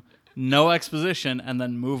vacuum, no exposition, and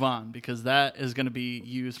then move on because that is gonna be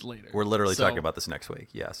used later. We're literally So, talking about this next week.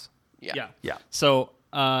 Yes. Yeah. Yeah. So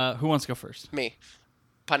who wants to go first? Me.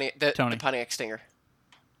 Tony. The Pontiac Stinger.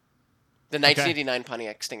 The 1989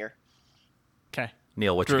 Pontiac Stinger. Okay.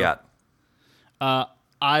 Neil, what Drew. you got?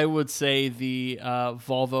 I would say the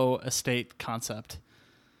Volvo Estate concept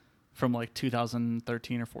from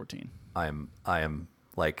 2013 or 14. I am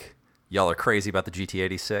like, y'all are crazy about the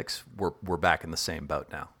GT86. We're back in the same boat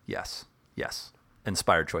now. Yes.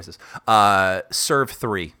 Inspired choices. Serve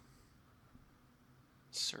 3.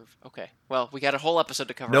 Serve. Okay. Well, we got a whole episode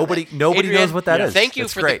to cover. Nobody Adrian, knows what that is. Thank you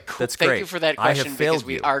That's for great. the That's thank great. you for that I have question failed because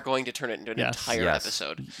we you. are going to turn it into an Yes. entire Yes.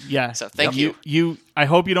 episode. Yeah. So thank you. You. I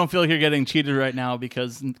hope you don't feel like you're getting cheated right now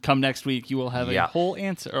because come next week you will have a Yeah. whole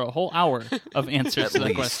answer or a whole hour of answers At to that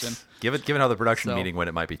least. question. Given how the production So- meeting went,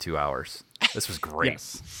 it might be 2 hours. This was great.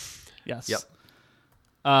 Yes. Yep.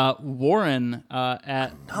 Warren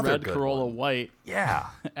at Another Red good Corolla one. White Yeah.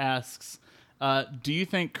 asks, do you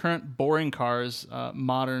think current boring cars,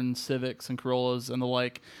 modern Civics and Corollas and the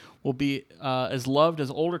like, will be as loved as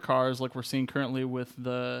older cars like we're seeing currently with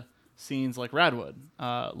the scenes like Radwood?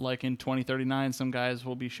 Like in 2039, some guys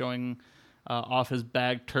will be showing off his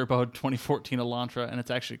bag turboed 2014 Elantra, and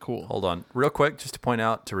it's actually cool. Hold on. Real quick, just to point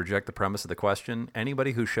out, to reject the premise of the question,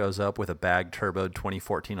 anybody who shows up with a bag turboed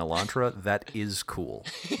 2014 Elantra, that is cool.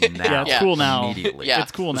 Now. It's cool now. Immediately. Yeah.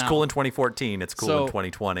 It's cool It was now. cool in 2014. It's cool So- in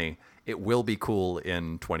 2020. It will be cool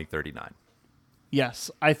in 2039. Yes,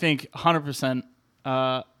 I think 100%.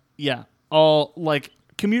 Yeah, all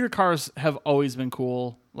commuter cars have always been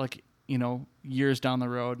cool. Years down the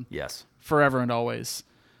road, Yes. forever and always.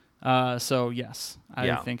 So yes, I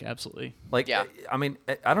Yeah. think absolutely. Yeah. I mean,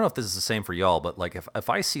 I don't know if this is the same for y'all, but if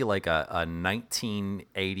I see a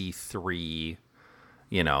 1983,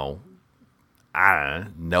 I don't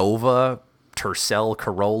know, Nova, Tercel,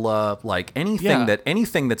 Corolla, anything Yeah.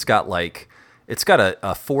 anything that's got it's got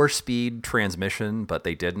a 4-speed transmission, but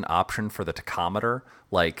they did an option for the tachometer,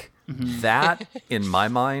 that in my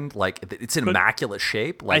mind, it's in immaculate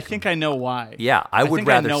shape. I think I know why. yeah, I would think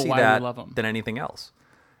rather know see why we that love 'em. than anything else.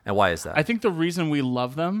 And why is that? I think the reason we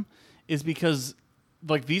love them is because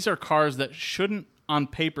these are cars that shouldn't on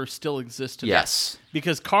paper still exist today. Yes.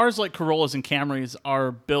 Because cars like Corollas and Camrys are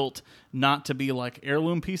built not to be like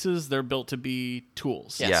heirloom pieces, they're built to be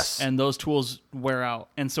tools. Yes. And those tools wear out.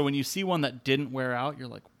 And so when you see one that didn't wear out, you're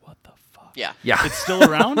like, what the fuck? Yeah. Yeah. It's still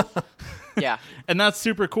around? Yeah. And that's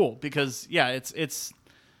super cool because it's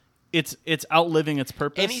outliving its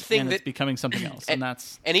purpose Anything and it's that- becoming something else. And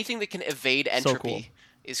that's Anything that can evade So entropy cool.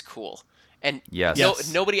 is cool. And Yes.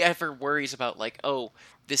 Yes. nobody ever worries about the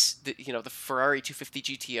Ferrari 250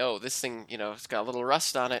 GTO. This thing, it's got a little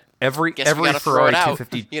rust on it. Every Guess we gotta throw Ferrari it out,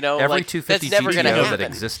 250, every 250 that's never gonna GTO that happen.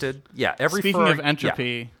 existed. Yeah, every speaking Ferrari, of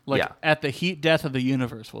entropy, yeah. at the heat death of the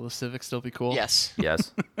universe, will the Civic still be cool? Yes.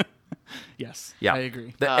 Yes. Yes. Yeah. I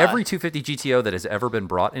agree. Every 250 GTO that has ever been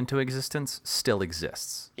brought into existence still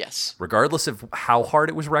exists. Yes. Regardless of how hard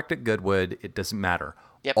it was wrecked at Goodwood, it doesn't matter.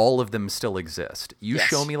 Yep. All of them still exist. You Yes.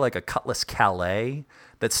 show me a Cutlass Calais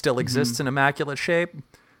that still Mm-hmm. exists in immaculate shape,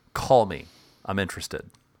 call me. I'm interested.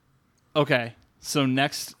 Okay. So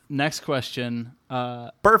next question.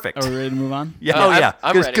 Perfect. Are we ready to move on? Yeah,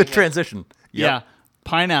 I'm good, ready, good yeah. transition. Yep. Yeah.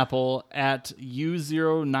 Pineapple at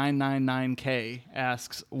U0999K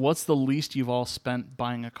asks, what's the least you've all spent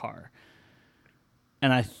buying a car?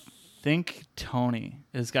 And I think Tony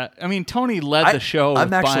Tony led the show I'm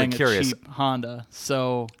with actually buying curious. a cheap Honda.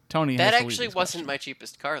 So Tony That has the actually least wasn't question. my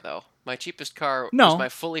cheapest car, though. My cheapest car No. was my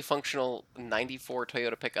fully functional 94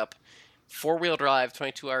 Toyota pickup, 4-wheel drive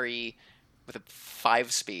 22RE with a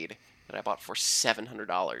 5-speed that I bought for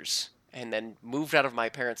 $700 and then moved out of my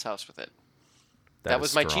parents' house with it. That is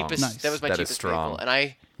was my strong. cheapest. Nice. That was my That is cheapest strong. vehicle,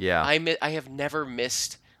 and I have never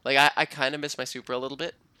missed. I kind of miss my Supra a little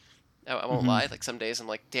bit. I won't lie. Some days I'm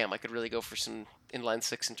like, damn, I could really go for some inline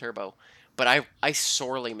 6 and turbo. But I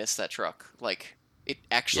sorely miss that truck. It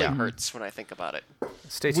actually Yeah. hurts when I think about it.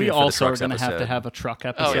 Stay tuned We for the also are trucks going to have to episode. have a truck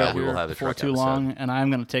episode yeah. We will here have a before truck too episode. long, and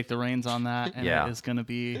I'm going to take the reins on that, and Yeah. it is going to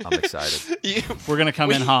be... I'm excited. We're going to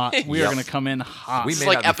come in hot. We are Yep. going to come in hot. We It's may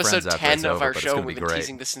like not be episode friends after 10 it's of over, our but it's show. gonna We've be been great.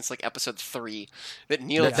 teasing this since episode 3. That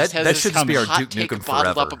Neil That- just has that this should just be our hot Duke take Nukem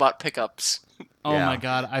bottled forever. up about pickups. Oh Yeah. my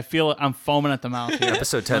god, I'm foaming at the mouth here.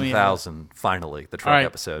 Episode Let me- 10,000, finally, the truck All right.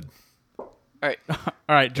 episode. All right.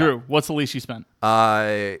 All right, Drew, what's the least you spent?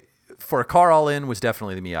 For a car all in was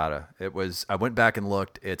definitely the Miata. It was. I went back and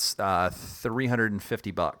looked. It's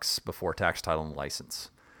 $350 before tax, title, and license.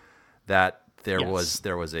 That there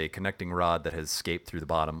was a connecting rod that has escaped through the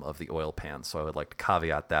bottom of the oil pan. So I would like to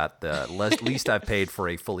caveat that the least I've paid for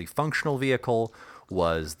a fully functional vehicle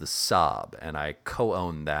was the Saab, and I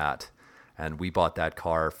co-own that. And we bought that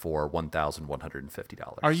car for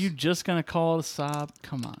 $1,150. Are you just gonna call it a Saab?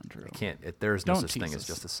 Come on, Drew. There's no Don't such thing tease as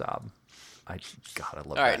us. just a Saab. I love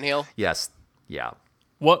that. All right, Neil. Yes. Yeah.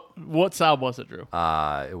 What Saab was it, Drew?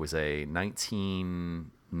 It was a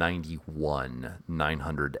 1991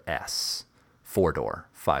 900S, 4-door,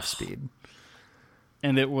 5-speed.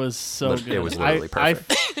 And it was so good. It was literally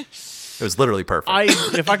perfect. It was literally perfect.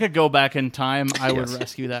 If I could go back in time, I would Yes.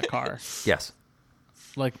 rescue that car. Yes.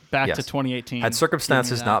 Like back Yes. to 2018. Had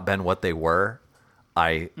circumstances Give me that. not been what they were,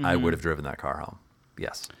 I would have driven that car home.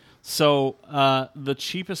 Yes. So the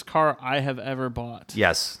cheapest car I have ever bought.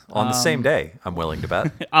 Yes. On the same day, I'm willing to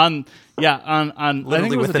bet. On I think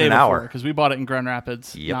Literally it was the within day an before hour. because we bought it in Grand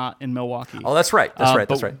Rapids, Yep. not in Milwaukee. Oh, that's right. That's right.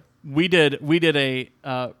 That's but right. We did a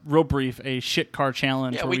real brief a shit car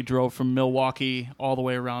challenge Yeah, where we drove from Milwaukee all the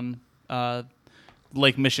way around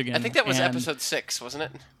Lake Michigan. I think that was and- episode 6, wasn't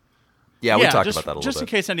it? Yeah, we talked just, about that a little just bit. in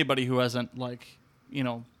case anybody who hasn't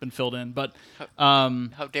been filled in. But How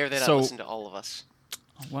dare they not so- listen to all of us?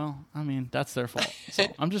 well, I mean that's their fault. So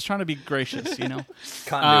I'm just trying to be gracious,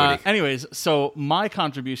 Continuity. Anyways, so my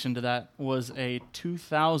contribution to that was a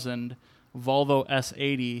 2000 Volvo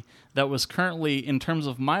S80 that was currently, in terms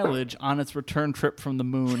of mileage, on its return trip from the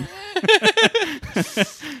moon.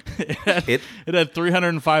 it had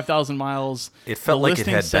 305,000 miles. It felt The like it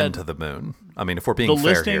listing had said- been to the moon. I mean, if we're being the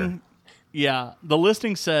fair listing, here. Yeah, the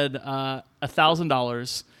listing said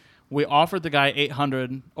 $1,000. We offered the guy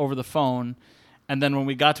 $800 over the phone, and then when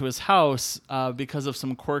we got to his house, because of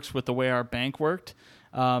some quirks with the way our bank worked,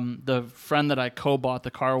 the friend that I co-bought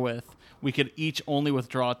the car with, we could each only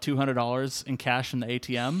withdraw $200 in cash from the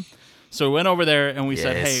ATM. So we went over there and we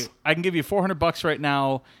said, Yes. "Hey, I can give you $400 right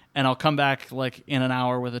now, and I'll come back like in an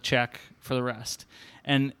hour with a check for the rest."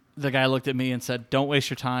 And the guy looked at me and said, "Don't waste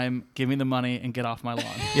your time. Give me the money and get off my lawn."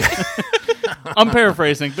 I'm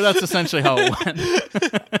paraphrasing, but that's essentially how it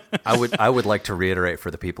went. I would like to reiterate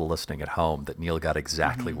for the people listening at home that Neil got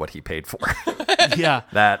exactly what he paid for. Yeah.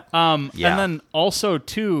 That yeah. And then also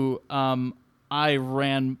too, I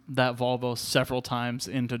ran that Volvo several times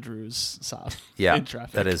into Drew's Saab in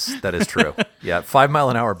traffic. that is true. Yeah, 5 mile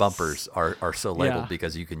an hour bumpers are so labeled Yeah.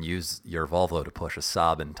 because you can use your Volvo to push a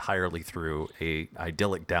Saab entirely through a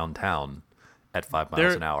idyllic downtown at 5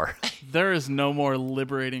 miles an hour. There is no more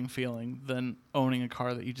liberating feeling than owning a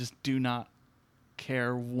car that you just do not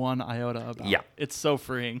care one iota about. Yeah. It's so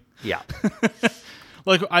freeing. Yeah,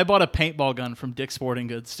 Like, I bought a paintball gun from Dick's Sporting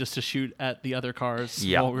Goods just to shoot at the other cars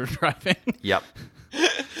Yeah. while we were driving. yep. I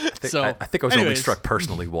think I was only anyways. struck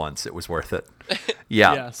personally once. It was worth it.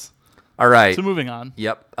 Yeah. Yes. All right. So moving on.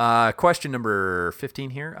 Yep. Question number 15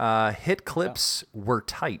 here. Hit clips were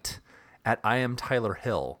tight at I Am Tyler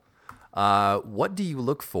Hill. What do you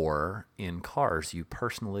look for in cars you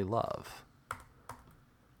personally love?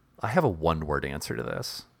 I have a one-word answer to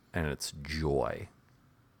this, and it's joy.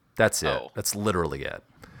 That's it. Oh. That's literally it.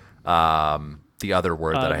 The other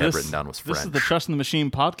word that I had written down was French. This is the Trust in the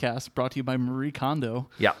Machine podcast brought to you by Marie Kondo.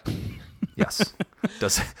 Yeah. Yes.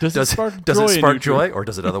 Does Does it spark does joy it in spark you, Drew? joy, or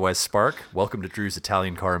does it otherwise spark? Welcome to Drew's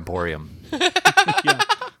Italian Car Emporium. Yeah.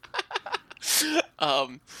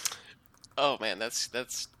 Oh man, that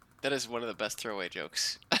is one of the best throwaway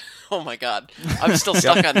jokes. Oh my god, I'm still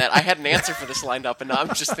stuck on that. I had an answer for this lined up, and now I'm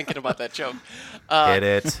just thinking about that joke. Hit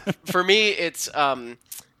it. For me, it's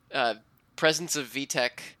presence of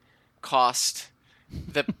VTEC, cost,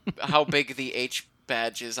 how big the H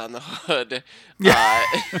badge is on the hood.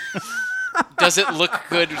 Does it look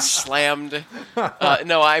good slammed?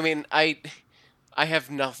 No, I mean I have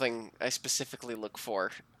nothing I specifically look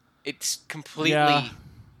for. It's completely. Yeah.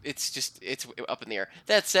 It's up in the air.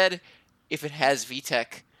 That said, if it has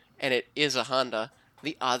VTEC and it is a Honda,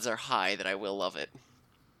 the odds are high that I will love it.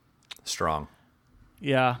 Strong.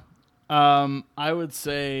 Yeah. I would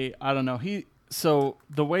say, I don't know. So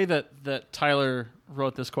the way that Tyler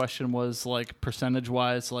wrote this question was like percentage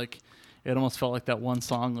wise, like it almost felt like that one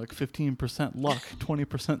song, like 15% luck,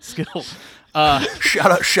 20% skill.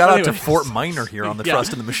 Shout out to anyways. Fort Minor here on the Yeah.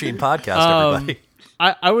 Trust in the Machine podcast, everybody.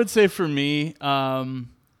 I would say for me,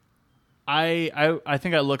 I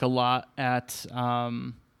think I look a lot at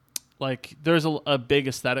like there's a big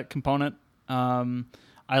aesthetic component.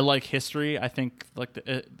 I like history. I think like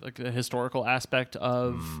the historical aspect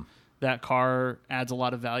of that car adds a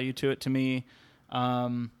lot of value to it to me.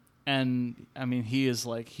 And I mean,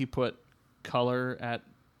 he put color at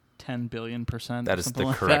 10 billion%. That is the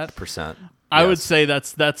like correct that. percent. I would Yes. say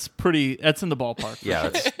that's in the ballpark.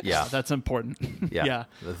 Yeah, That's important. yeah. Yeah.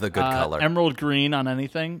 The good color. Emerald green on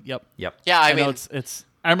anything. Yep. Yep. Yeah, I mean, know it's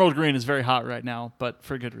emerald green is very hot right now, but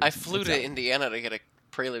for good reason. I flew to Indiana to get a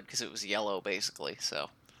Prelude because it was yellow, basically. So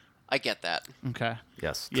I get that. Okay.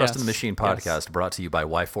 Yes. Trust in the Yes. Machine podcast brought to you by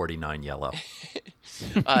Y49 Yellow.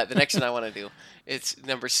 The next one I want to do, it's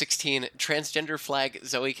number 16, transgender flag,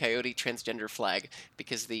 Zoe Coyote transgender flag,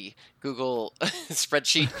 because the Google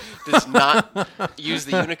spreadsheet does not use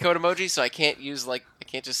the Unicode emoji, so I can't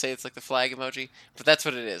just say it's like the flag emoji, but that's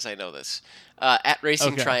what it is. I know this. At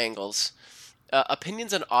Racing Okay. Triangles,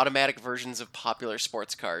 opinions on automatic versions of popular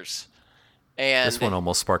sports cars. And This one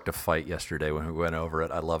almost sparked a fight yesterday when we went over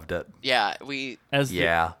it. I loved it. yeah,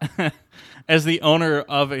 As the owner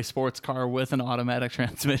of a sports car with an automatic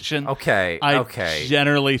transmission, Okay. I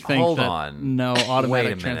generally think Hold that on. no Wait a automatic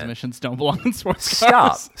minute. transmissions don't belong in sports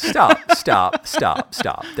Stop, cars.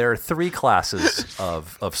 stop. There are three classes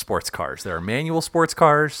of sports cars. There are manual sports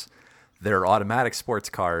cars, there are automatic sports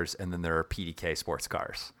cars, and then there are PDK sports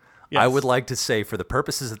cars. I Yes. would like to say, for the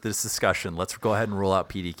purposes of this discussion, let's go ahead and rule out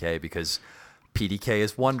PDK because PDK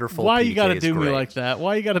is wonderful. Why PDK you got to is do me great. like that?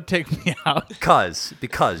 Why you got to take me out? Because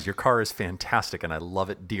your car is fantastic and I love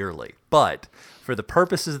it dearly. But for the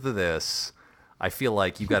purposes of this, I feel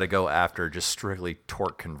like you got to go after just strictly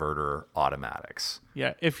torque converter automatics.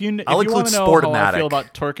 Yeah, if you I'll want include to know how I Sportomatic. feel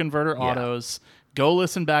about torque converter Yeah. autos, go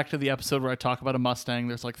listen back to the episode where I talk about a Mustang.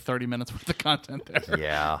 There's like 30 minutes worth of content there.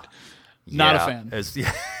 Yeah. Not a Yeah. fan.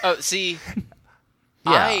 Yeah. Oh, see, Yeah.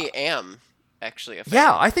 I am actually a fan.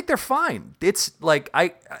 Yeah, I think they're fine. It's like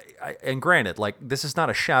I and granted, like this is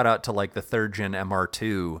not a shout out to like the third gen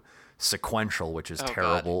MR2 sequential, which is Oh, God.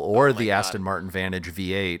 terrible, or Oh, my the God. Aston Martin Vantage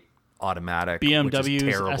V8 automatic, which is BMW's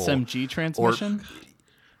terrible. SMG transmission.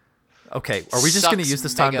 Okay, are we just going to Sucks use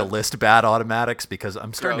this time to mega. list bad automatics because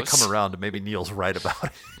I'm starting to Gross. come around to maybe Neil's right about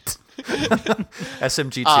it.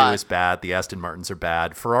 SMG2 is bad. The Aston Martins are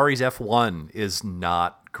bad. Ferrari's F1 is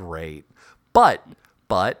not great, but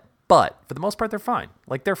for the most part they're fine.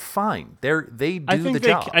 Like they're fine. They do I think the they,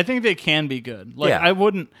 job. I think they can be good. Like Yeah. I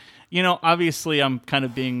wouldn't, obviously I'm kind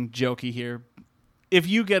of being jokey here. If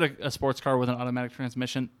you get a sports car with an automatic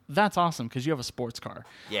transmission, that's awesome because you have a sports car.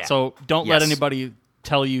 Yeah. So don't let Yes. anybody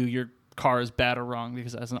tell you your car is bad or wrong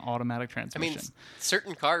because it has an automatic I transmission. mean,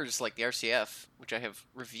 certain cars like the RCF, which I have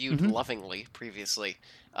reviewed lovingly previously,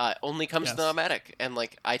 only comes Yes. with an automatic, and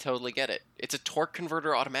like I totally get it. It's a torque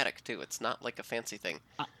converter automatic too. It's not like a fancy thing.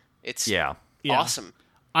 It's yeah. Yeah. awesome.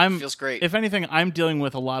 I'm feels great. If anything, I'm dealing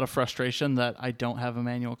with a lot of frustration that I don't have a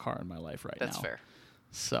manual car in my life right That's now. fair.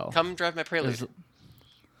 So Come drive my Prelude. there's-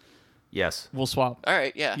 Yes. we'll swap. All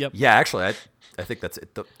right, yeah. Yep. Yeah, actually, I think that's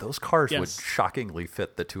it. Those cars would Yes. shockingly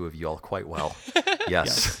fit the two of you all quite well.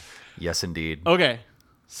 Yes. Yes, indeed. Okay.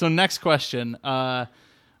 So next question.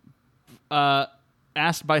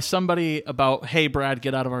 Asked by somebody about, hey, Brad,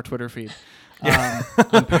 get out of our Twitter feed.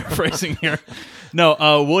 I'm paraphrasing here. No,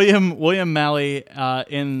 William Malley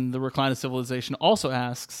in the Recline of Civilization also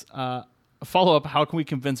asks, follow up, how can we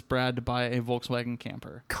convince Brad to buy a Volkswagen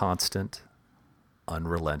camper? Constant,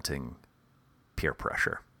 unrelenting peer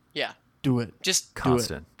pressure. Yeah. Do it. Just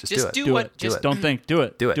Constant. Just do it. Do what it. just it. Don't think. Do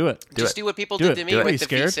it. Do it. Do it. Do just it. do what people Do did it. to me Do it. with Are you the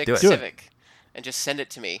scared? V6 Do it. Civic, and just send it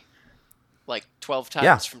to me like 12 times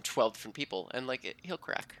Yeah. from 12 different people, and like he'll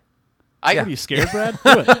crack. What are you scared, Brad?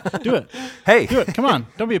 Do it. Do it. Hey, Do it. Come on.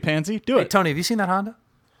 Don't be a pansy. Do hey, it. Tony, have you seen that Honda?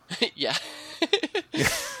 Yeah.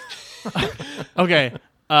 Okay.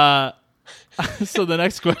 So the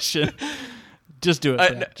next question. Just do it.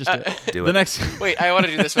 Brad. Just do it. Do The it. next. Wait, I want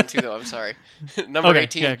to do this one too, though. I'm sorry. Number Okay,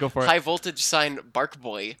 18. yeah, go for it. High voltage sign Bark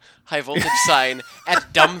Boy. High voltage sign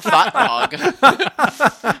at Dumb Thought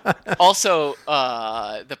Dog. Also,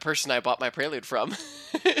 the person I bought my Prelude from.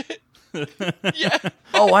 Yeah.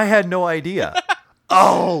 Oh, I had no idea.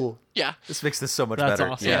 Oh, Yeah. this makes this so much That's better.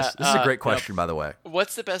 awesome. Yes, Yeah, this is a great question, by the way.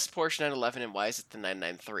 What's the best Porsche 911 and why is it the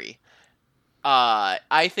 993?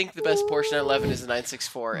 I think the best Porsche 911 is the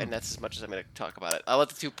 964, and that's as much as I'm going to talk about it. I'll let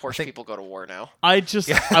the two Porsche people go to war now. I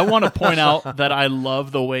want to point out that I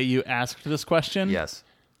love the way you asked this question. Yes.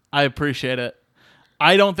 I appreciate it.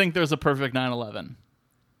 I don't think there's a perfect 911.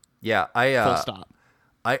 Yeah, Full stop.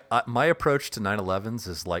 I my approach to 911s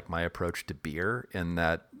is like my approach to beer in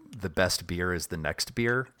that the best beer is the next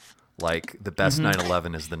beer. Like the best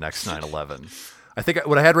 911 is the next 911. I think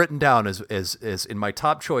what I had written down is in my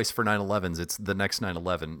top choice for 911s, it's the next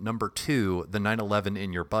 911. Number 2, the 911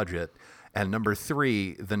 in your budget. And number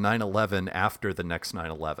 3, the 911 after the next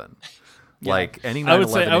 911. Yeah. Like any I would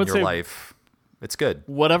say- 911 I in would your say- life, it's good.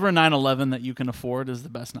 Whatever 911 that you can afford is the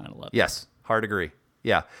best 911. Yes, hard agree.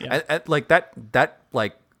 Yeah, Yeah. And like that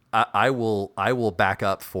like I will back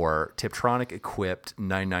up for Tiptronic equipped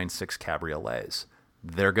 996 cabriolets.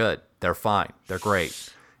 They're good. They're fine. They're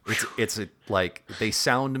great. Like they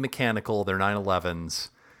sound mechanical. They're 911s.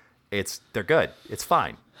 They're good. It's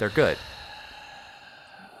fine. They're good.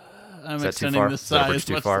 I'm Is that too extending far? the Is that a size bridge as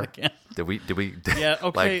too much far? as I can. Did we Yeah,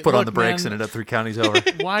 okay, like put on look, the brakes man. and end up 3 counties over?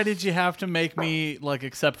 Why did you have to make me like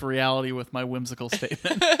accept reality with my whimsical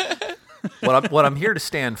statement? What I'm here to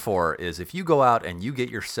stand for is if you go out and you get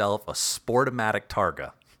yourself a Sportomatic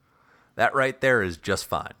Targa, that right there is just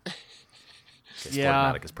fine. Okay, Yeah.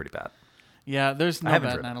 Sportomatic is pretty bad. Yeah, there's no haven't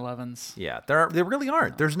bad driven. 911s. Yeah, there really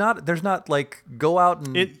aren't. There's not like go out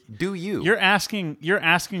and do you. You're asking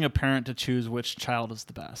a parent to choose which child is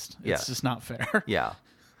the best. It's Yeah. just not fair. Yeah.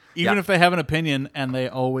 Even Yeah. if they have an opinion, and they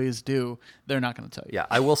always do, they're not going to tell you. Yeah,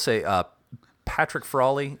 I will say Patrick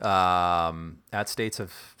Frawley at States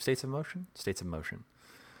of Motion. I'm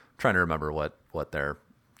trying to remember what their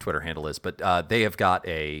Twitter handle is, but they have got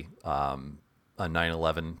a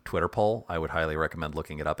 9/11 Twitter poll. I would highly recommend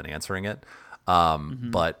looking it up and answering it.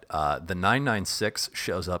 But the 996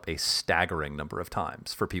 shows up a staggering number of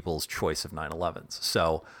times for people's choice of 911s.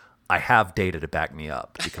 So I have data to back me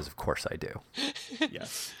up because, of course, I do.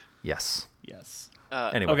 Yes. Yes. Yes.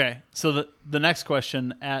 Anyway. Okay, so the next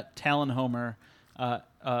question at Talon Homer at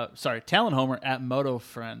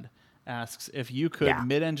MotoFriend asks, if you could Yeah.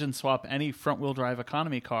 mid-engine swap any front-wheel drive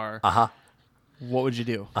economy car, what would you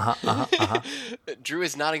do? Drew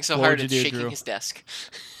is nodding so What hard would it's you do, shaking Drew? his desk.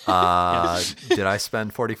 Did I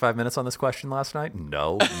spend 45 minutes on this question last night?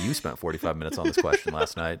 No, you spent 45 minutes on this question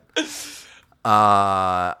last night.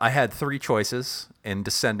 I had 3 choices in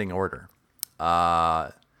descending order.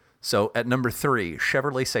 So at number 3,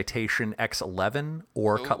 Chevrolet Citation X11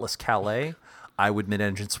 or Cutlass Calais. I would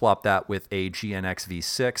mid-engine swap that with a GNX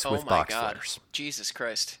V6 Oh with my box God. flares. Jesus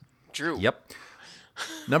Christ. Drew. Yep.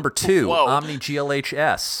 Number 2, Whoa. Omni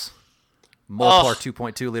GLHS. Mulpar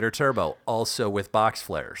 2.2 liter turbo, also with box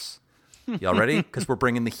flares. Y'all ready? Because we're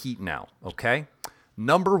bringing the heat now, okay?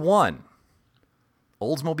 Number 1,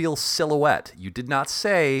 Oldsmobile Silhouette. You did not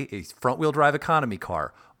say a front-wheel drive economy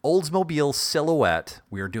car. Oldsmobile Silhouette.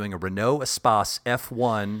 We are doing a Renault Espace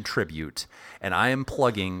F1 tribute, and I am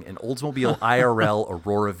plugging an Oldsmobile IRL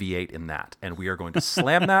Aurora V8 in that. And we are going to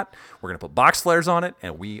slam that. We're going to put box flares on it,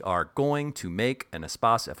 and we are going to make an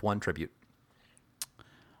Espace F1 tribute.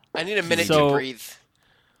 I need a minute So- to breathe.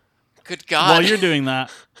 Good God. While you're doing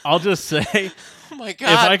that, I'll just say, oh my if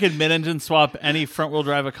God. I could mid-engine swap any front-wheel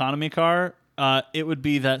drive economy car, it would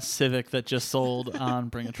be that Civic that just sold on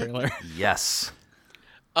Bring a Trailer. Yes.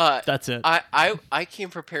 That's it. I came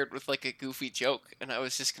prepared with like a goofy joke, and I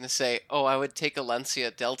was just gonna say, oh, I would take a Lancia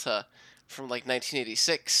Delta from like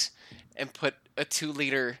 1986 and put a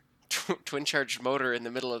 2-liter twin-charged motor in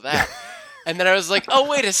the middle of that. And then I was like, oh,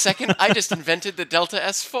 wait a second, I just invented the Delta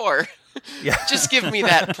S4. Yeah. Just give me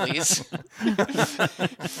that, please.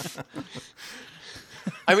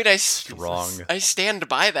 I mean, Strong. I stand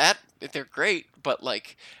by that. They're great, but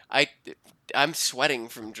like I'm sweating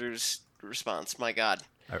from Drew's response. My God,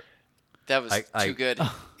 that was too good.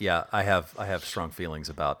 Yeah, I have strong feelings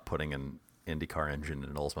about putting an IndyCar engine in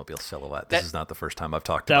an Oldsmobile Silhouette. This is not the first time I've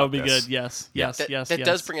talked that about would be this. good. Yes. That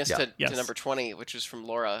does bring us to Yes. number 20, which is from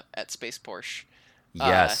Laura at Space Porsche.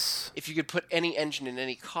 Yes. If you could put any engine in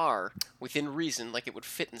any car within reason, like it would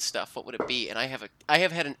fit and stuff, what would it be? And I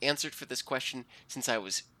have had an answer for this question since I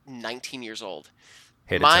was 19 years old.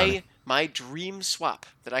 Hit it, Tony. My dream swap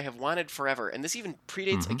that I have wanted forever, and this even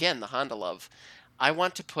predates Mm-hmm. again the Honda love. I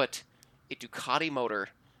want to put a Ducati motor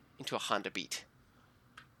into a Honda Beat.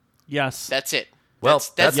 Yes. That's it. Well, that's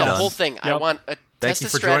that's the done. whole thing. I Yep. want a Thank you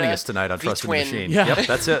for Testastrada joining us tonight on Trust in the V-twin. Machine. Yeah. Yep,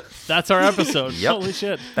 that's it. That's our episode. Yep. Holy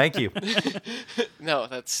shit. Thank you. No,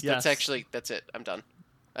 that's Yes. actually that's it. I'm done.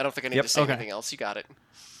 I don't think I need Yep. to say Okay. anything else. You got it.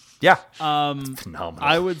 Yeah. Um, Phenomenal.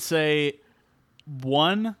 I would say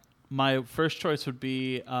my first choice would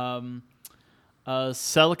be a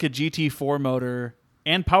Celica GT4 motor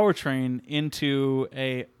and powertrain into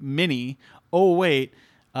a Mini. Oh, wait.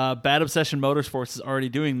 Bad Obsession Motorsports is already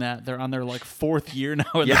doing that. They're on their like 4th year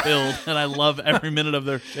now in the build, and I love every minute of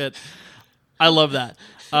their shit. I love that.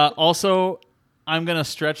 Also, I'm going to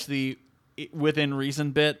stretch the within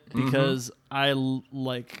reason bit because I love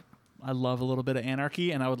a little bit of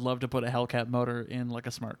anarchy, and I would love to put a Hellcat motor in like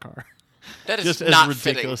a smart car. That is Just as not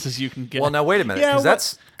ridiculous fitting. as you can get. Well, now wait a minute, Yeah, because what-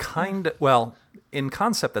 that's kind of in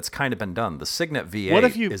concept, that's kind of been done. The Signet V8 What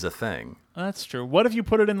if you- is a thing. That's true. What if you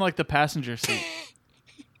put it in like the passenger seat?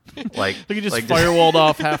 Like You just like firewalled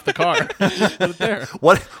off half the car. Just put it there.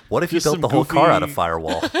 what if you Just built some the whole car out of goofy-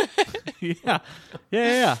 firewall?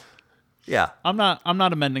 Yeah. Yeah. I'm not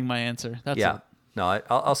amending my answer. That's Yeah. it. No,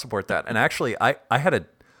 I'll support that. And actually, I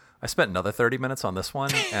spent another 30 minutes on this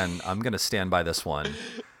one, and I'm going to stand by this one.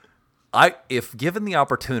 If given the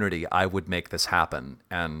opportunity, I would make this happen,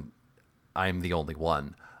 and I'm the only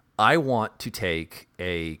one. I want to take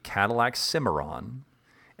a Cadillac Cimarron,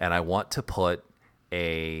 and I want to put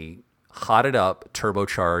a hotted up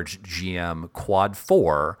turbocharged GM Quad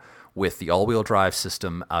 4 with the all-wheel drive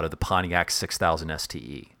system out of the Pontiac 6000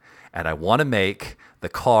 STE. And I want to make the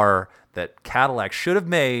car that Cadillac should have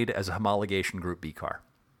made as a homologation Group B car.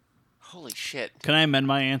 Holy shit. Can I amend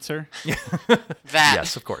my answer? That.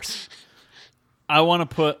 Yes, of course. I want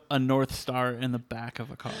to put a North Star in the back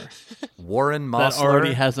of a car. Warren That Mossler,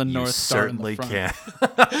 already has a you North Star in the certainly front. can.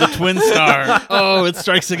 The Twin Star. Oh, it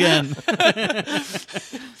strikes again.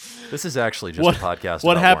 This is actually just What, a podcast.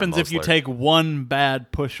 what about happens Warren if you Mossler. take one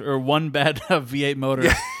bad push or one bad V8 motor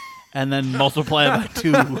and then multiply it by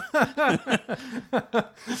 2?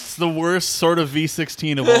 It's the worst sort of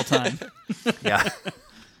V16 of all time. Yeah.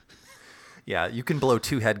 Yeah, you can blow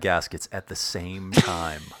 2 head gaskets at the same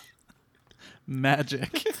time.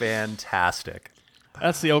 Magic. Fantastic.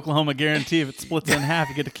 That's the Oklahoma guarantee. If it splits in half,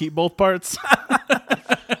 you get to keep both parts.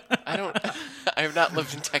 I have not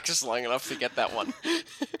lived in Texas long enough to get that one.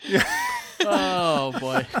 Oh,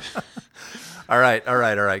 boy. All right.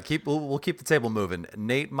 We'll keep the table moving.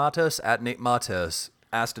 Nate Matos at Nate Matos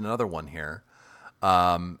asked another one here,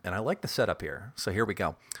 and I like the setup here. So here we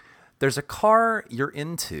go. There's a car you're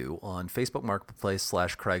into on Facebook Marketplace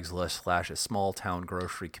 /Craigslist / a small town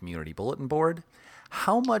grocery community bulletin board.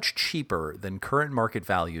 How much cheaper than current market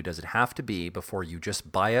value does it have to be before you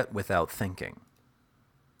just buy it without thinking?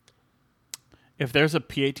 If there's a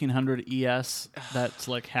P1800 ES that's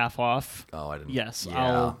like half off, Oh, I didn't. yes,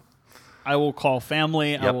 Yeah. I will call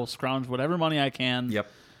family. I Yep. will scrounge whatever money I can. Yep.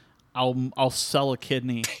 I'll sell a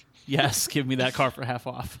kidney. Yes, give me that car for half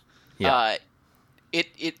off. Yeah.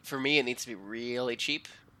 It for me, it needs to be really cheap,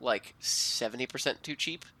 like 70% too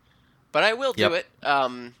cheap. But I will do Yep. it.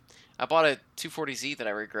 I bought a 240Z that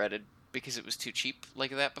I regretted because it was too cheap like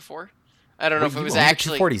that before. I don't know if it was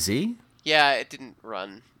actually. 240Z? Yeah, it didn't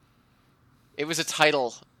run. It was a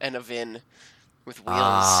title and a VIN with wheels.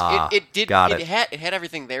 Ah, it did. got it it. had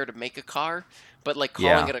everything there to make a car, but like calling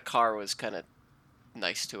Yeah. it a car was kind of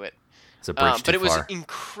nice to it. It's a bridge But too it was far.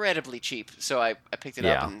 incredibly cheap, so I picked it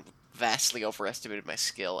Yeah. up and vastly overestimated my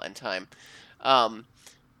skill and time.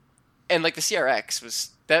 And like the CRX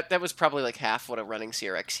was that was probably like half what a running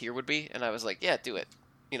CRX here would be, and I was like, yeah, do it.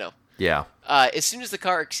 You know, Yeah. as soon as the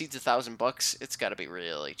car exceeds $1,000, it's got to be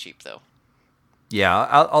really cheap though. Yeah,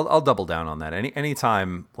 I'll double down on that.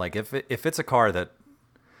 Anytime, like if it's a car that,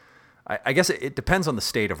 I guess it depends on the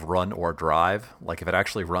state of run or drive. Like if it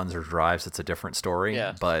actually runs or drives, it's a different story.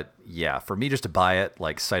 Yeah. But yeah, for me just to buy it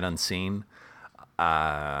like sight unseen,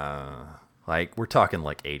 like we're talking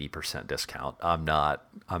like 80% discount. I'm not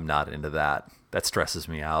into that. That stresses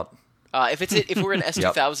me out. If we're an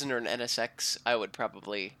S2000 or an NSX, I would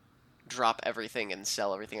probably drop everything and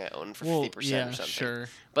sell everything I own for 50% or something. Sure.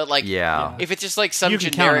 But like, Yeah. if it's just like some You can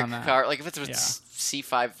count generic on that. car, like if it's a Yeah.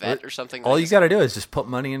 C5 Vet or something, All then you got to do is just put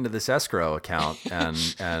money into this escrow account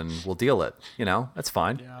and we'll deal it. You know, that's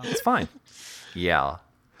fine. Yeah. It's fine. Yeah.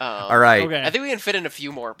 All right. Okay. I think we can fit in a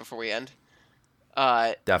few more before we end.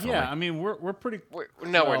 Definitely. Yeah, I mean we're pretty. We're Well,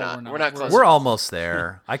 not. we're We're not. not close. We're almost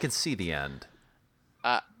there. I can see the end.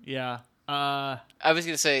 Yeah. I was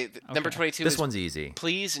gonna say number Okay. 22. This is one's easy.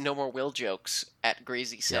 please no more Will jokes at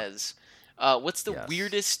Grazy says. What's the Yes.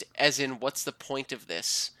 weirdest, as in what's the point of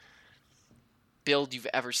this build you've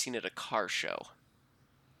ever seen at a car show?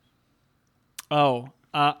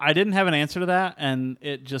 I didn't have an answer to that, and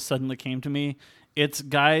it just suddenly came to me. It's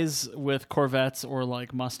guys with Corvettes or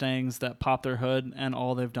like Mustangs that pop their hood, and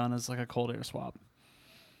all they've done is like a cold air swap.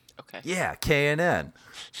 Okay. Yeah, K&N.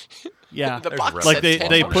 Yeah, The There's box reference Like says they 10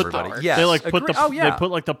 they horsepower. put everybody. Yes, they like put agree. the Oh, yeah. they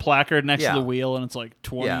put like the placard next Yeah. to the wheel, and it's like Yeah.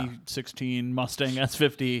 2016 Mustang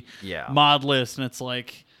S50 Yeah. mod list, and it's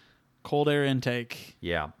like cold air intake,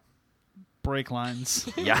 Yeah. brake lines.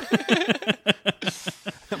 Yeah.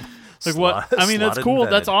 Like what? I mean, that's Slotted cool.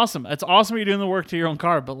 and That's vetted. awesome. It's awesome you're doing the work to your own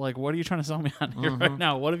car, but like, what are you trying to sell me on here Mm-hmm. right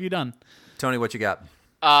now? What have you done? Tony, what you got?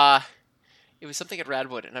 It was something at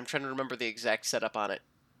Radwood, and I'm trying to remember the exact setup on it.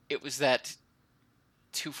 It was that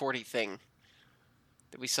 240 thing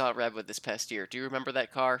that we saw at Radwood this past year. Do you remember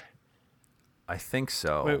that car? I think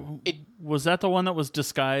so. Wait, was that the one that was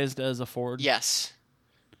disguised as a Ford? Yes,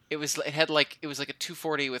 it was. It had like a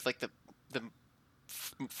 240 with like the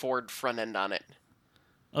Ford front end on it.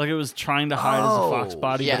 Like it was trying to hide as a Fox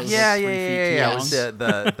body, yes. but it was Yeah, like 3 feet too yeah. long. It was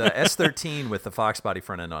the S13 with the Fox body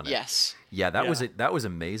front end on it. Yes. Yeah, that was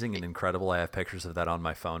amazing and incredible. I have pictures of that on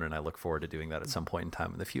my phone, and I look forward to doing that at some point in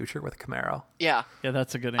time in the future with a Camaro. Yeah. Yeah,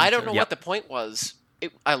 that's a good answer. I don't know Yep. what the point was.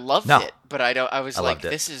 I loved No. it, but I was I like, loved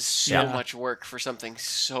it. this is so Yeah. much work for something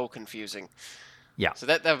so confusing. Yeah. So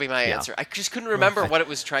that would be my Yeah. answer. I just couldn't remember what it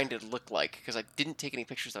was trying to look like because I didn't take any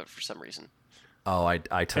pictures of it for some reason. Oh, I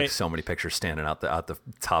took Hey. so many pictures standing out the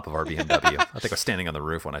top of our BMW. I think I was standing on the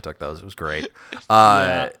roof when I took those. It was great.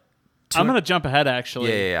 Yeah. I'm going to jump ahead,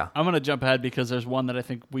 actually. Yeah. I'm going to jump ahead because there's one that I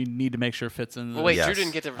think we need to make sure fits in. Well, wait, Yes. Drew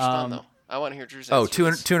didn't get to respond, though. I want to hear Drew's Oh,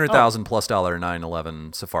 answer. 200,000 plus dollar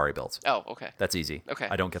 911 Safari builds. Oh, okay. That's easy. Okay.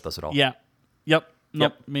 I don't get those at all. Yeah. Yep.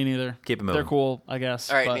 Nope. Me neither. Keep it They're moving. cool, I guess.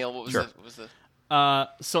 All right, but- Neil, what was Sure. the...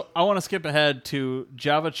 So I want to skip ahead to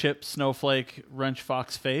Java Chip Snowflake Wrench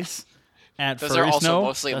Fox Face at Those Furry are also Snow.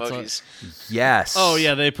 mostly That's emojis. Yes. oh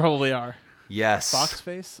yeah, they probably are. Yes. Fox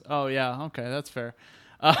Face. Oh yeah. Okay, that's fair.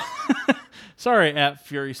 Sorry, at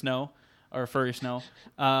Fury Snow or Furry Snow.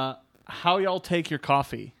 How y'all take your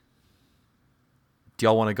coffee? Do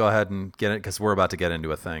y'all want to go ahead and get it? Because we're about to get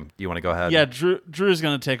into a thing. Do you want to go ahead? Yeah, Drew's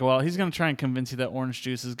gonna take a while. He's gonna try and convince you that orange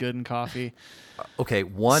juice is good in coffee. Okay,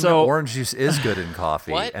 So- orange juice is good in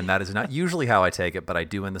coffee, What? and that is not usually how I take it, but I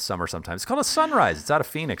do in the summer sometimes. It's called a Sunrise. It's out of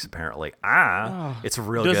Phoenix, apparently. It's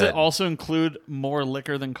real Does good. it also include more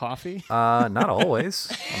liquor than coffee? Not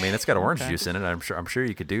always. I mean, it's got orange juice in it. I'm sure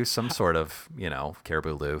you could do some sort of,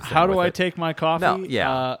 Caribou Lou thing How do with I it. take my coffee? No,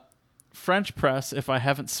 yeah. French press if I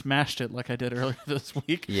haven't smashed it like I did earlier this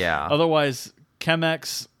week. Yeah. Otherwise,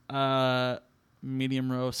 Chemex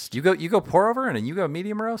medium roast. You go pour over and you go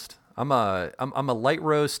medium roast. I'm a light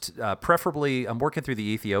roast. Preferably, I'm working through the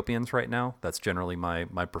Ethiopians right now. That's generally my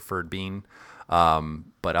preferred bean.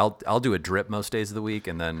 But I'll do a drip most days of the week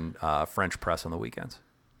and then French press on the weekends.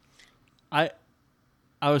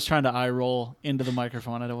 I was trying to eye roll into the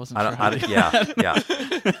microphone and I wasn't sure how to do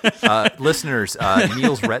Yeah. Listeners,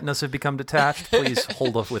 Neil's retinas have become detached. Please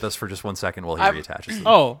hold up with us for just 1 second while he reattaches them.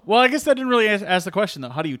 Oh, well, I guess that didn't really ask the question, though.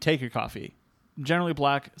 How do you take your coffee? Generally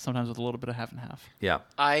black, sometimes with a little bit of half and half. Yeah.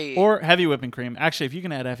 Or heavy whipping cream. Actually, if you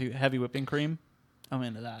can add heavy whipping cream, I'm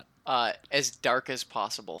into that. As dark as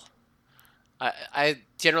possible. I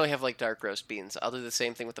generally have like dark roast beans. I'll do the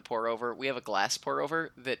same thing with the pour over. We have a glass pour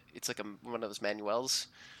over that it's like one of those manuels.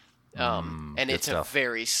 And good it's stuff. a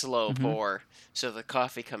very slow Mm-hmm. pour, so the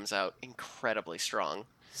coffee comes out incredibly strong.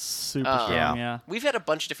 Super strong, yeah. We've had a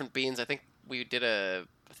bunch of different beans. I think the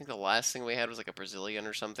last thing we had was like a Brazilian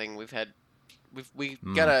or something. We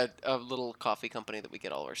got a little coffee company that we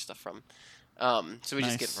get all our stuff from. So we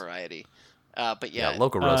just get Nice. variety. But yeah,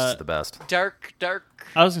 Local roast is the best. dark,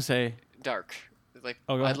 I was going to say, like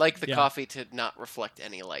Oh, go I'd ahead. like the Yeah. coffee to not reflect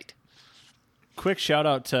any light. quick shout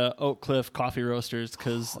out to Oak Cliff Coffee Roasters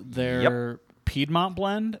because their Piedmont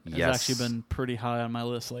blend has Yes. actually been pretty high on my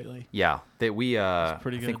list lately. Yeah, we pretty I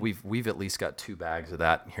think good. we've at least got 2 bags of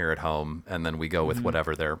that here at home, and then we go with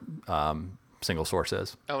whatever their single source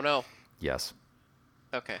is. Oh no. Yes,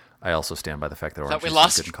 Okay. I also stand by the fact that orange we juice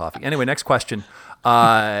lost- is good in coffee. Anyway, next question: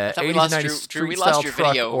 thought we 80s, lost 90s Drew. street Drew, we lost style your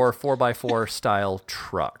truck video. or 4x4 style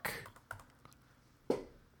truck.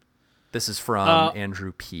 This is from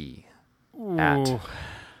Andrew P. at Ooh,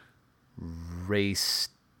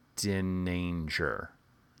 Racedenanger.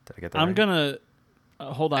 Did I get that I'm right? going to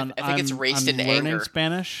hold on. I think it's raced I'm in learning anger.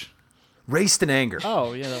 Spanish. Raced in anger.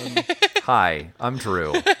 Oh, yeah. That would be... Hi, I'm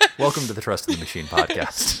Drew. Welcome to the Trust of the Machine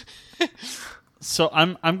podcast. So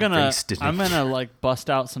I'm gonna Raced in like bust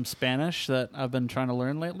out some Spanish that I've been trying to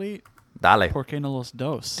learn lately. Dale. Por qué no los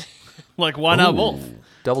dos? Like why not both?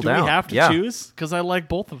 Double Do down. we have to yeah. choose? Because I like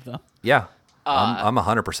both of them. Yeah. I'm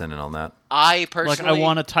 100% in on that. I Like personally I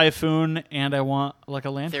want a Typhoon and I want like a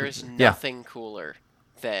Land there is Cruiser. Yeah. nothing cooler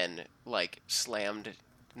than like slammed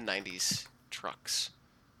 90s trucks.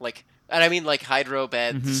 Like and I mean like hydro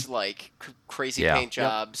beds, like crazy Yeah. paint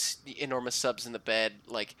jobs, enormous subs in the bed,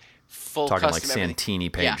 like full Talking like custom everything. Santini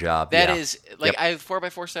paint Yeah, job. That yeah. is like Yep.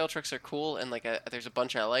 4x4 style trucks are cool, and like there's a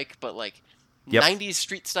bunch I like, but like Yep. 90s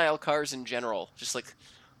street style cars in general, just like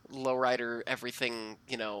lowrider everything,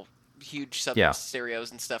 huge sub Yeah.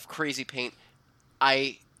 stereos and stuff, crazy paint.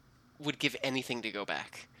 I would give anything to go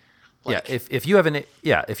back. Like, yeah, if you have an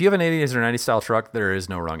 80s or 90s style truck, there is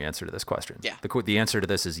no wrong answer to this question. Yeah. The answer to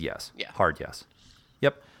this is yes. Yeah. Hard yes.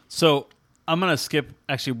 Yep. So I'm gonna skip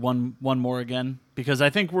actually one more again because I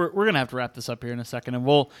think we're gonna have to wrap this up here in a second, and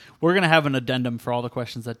we're gonna have an addendum for all the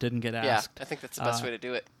questions that didn't get asked. Yeah, I think that's the best way to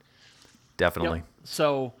do it. Definitely. Yep.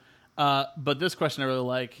 So, but this question I really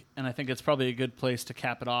like, and I think it's probably a good place to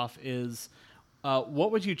cap it off, is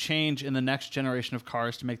what would you change in the next generation of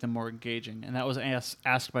cars to make them more engaging? And that was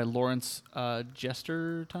asked by Lawrence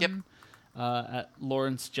Jesterton. Yep. At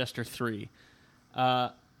Lawrence Jester 3.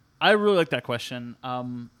 I really like that question.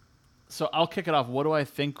 So I'll kick it off. What do I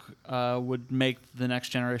think would make the next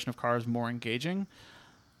generation of cars more engaging?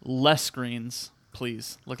 Less screens,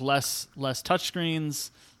 please. Like less touch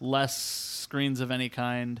screens, less screens of any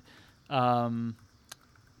kind. More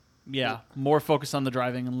focus on the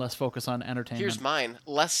driving and less focus on entertainment. Here's mine.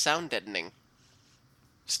 Less sound deadening.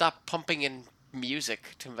 Stop pumping in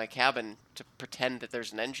music to my cabin to pretend that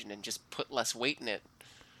there's an engine and just put less weight in it.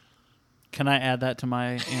 Can I add that to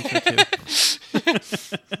my answer too?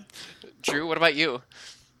 Drew, what about you?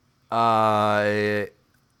 I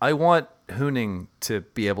want hooning to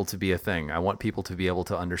be able to be a thing. I want people to be able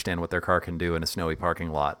to understand what their car can do in a snowy parking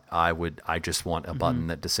lot. I just want a button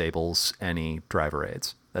that disables any driver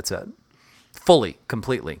aids. That's it. Fully,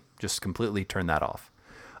 completely. Just completely turn that off.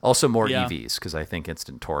 Also more EVs, because I think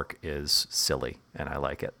instant torque is silly, and I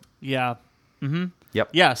like it. Yeah. Mm-hmm. Yep.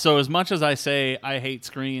 Yeah, so as much as I say I hate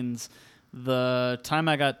screens, the time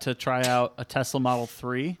I got to try out a Tesla Model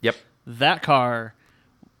 3, Yep. that car,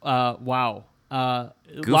 wow. A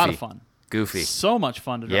lot of fun. Goofy. So much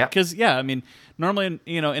fun to drive. Yep. Because, normally,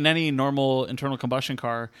 in any normal internal combustion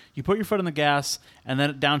car, you put your foot on the gas, and then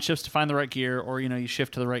it downshifts to find the right gear, or, you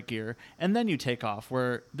shift to the right gear, and then you take off,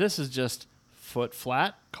 where this is just foot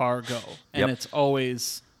flat, car go. And it's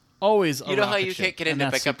always a You know how rocket you ship, can't get and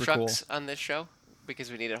into that's pickup super trucks cool. on this show? Because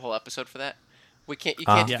we need a whole episode for that. You can't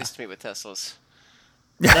do this to me with Teslas.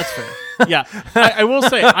 That's fair. Yeah, I will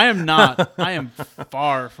say I am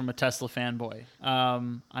far from a Tesla fanboy.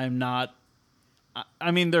 I'm not.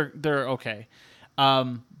 I mean, they're okay,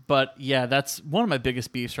 but yeah, that's one of my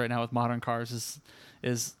biggest beefs right now with modern cars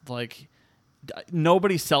is like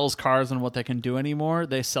nobody sells cars on what they can do anymore.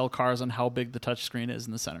 They sell cars on how big the touchscreen is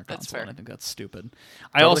in the center console. That's fair. And I think that's stupid.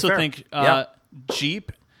 I also fair. think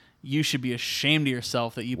Jeep, you should be ashamed of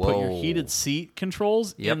yourself that you put your heated seat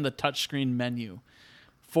controls in the touchscreen menu.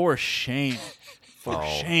 For shame. For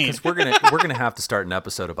shame. Because we're gonna have to start an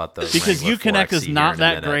episode about those. Because Wrangler Uconnect 4XE is here not in a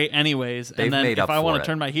that minute. great anyways. They've And then made if up I want for to it.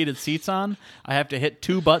 turn my heated seats on, I have to hit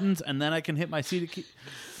 2 buttons, and then I can hit my seat.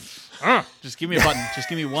 Just give me a button. Just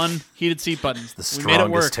give me one heated seat button. The We made it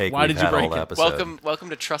work. strongest take Why we've did you had all break it? episode. Welcome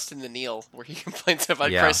to Trust in the Neil, where he complains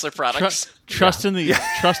about Yeah. Chrysler products. Trust in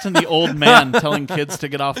the old man telling kids to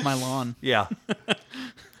get off my lawn. Yeah.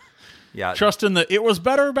 Yeah. Trust in it was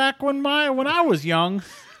better back when I was young.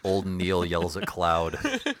 Old Neil yells at cloud.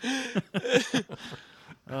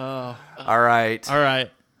 All right. All right.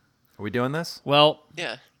 Are we doing this? Well,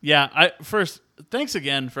 Yeah. yeah. First, thanks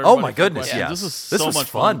again for. Oh everybody my for the goodness! questions. Yes. This was This so was much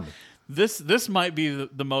fun. This might be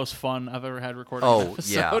the most fun I've ever had recording an Oh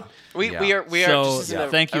episode. yeah. We Yeah. are So, just as yeah. a,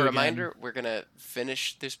 Thank you a again. reminder, we're gonna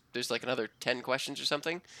finish there's like another 10 questions or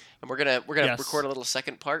something, and we're gonna Yes. record a little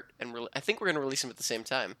second part, and I think we're gonna release them at the same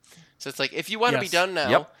time. So it's like if you want to be Yes. done now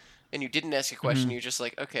Yep. and you didn't ask a question, you're just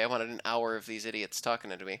like, okay, I wanted an hour of these idiots talking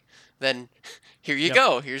to me, then here you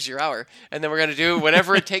go, here's your hour, and then we're gonna do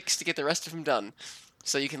whatever it takes to get the rest of them done.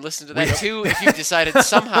 So you can listen to that too if you've decided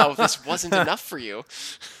somehow this wasn't enough for you.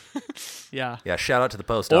 Yeah. Yeah. Shout out to the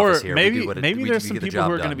post Or office here. maybe we there's some get the people job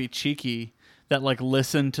who are going to done. be cheeky that like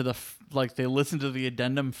listen to they listen to the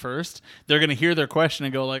addendum first. They're going to hear their question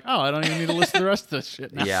and go like, "Oh, I don't even need to listen to the rest of this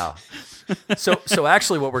shit now." Yeah. So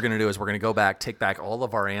actually what we're going to do is we're going to go back, take back all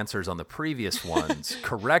of our answers on the previous ones,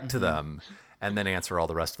 correct them, and then answer all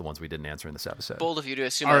the rest of the ones we didn't answer in this episode. Bold of you to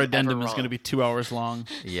assume Our I'm addendum ever is going to wrong. be 2 hours long.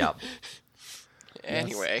 Yeah.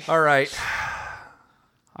 Anyway. All right.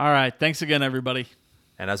 All right. Thanks again, everybody.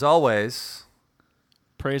 And as always,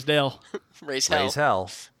 Praise Dale. Raise hell. raise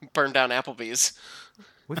hell. Burn down Applebee's.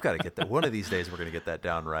 We've got to get that. One of these days, we're going to get that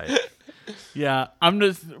down right. Yeah,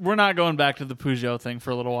 we're not going back to the Peugeot thing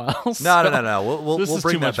for a little while. No. We'll this we'll is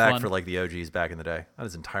bring too that much back fun. for like the OGs back in the day. That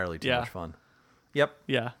is entirely too Yeah. much fun. Yep.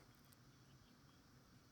 Yeah.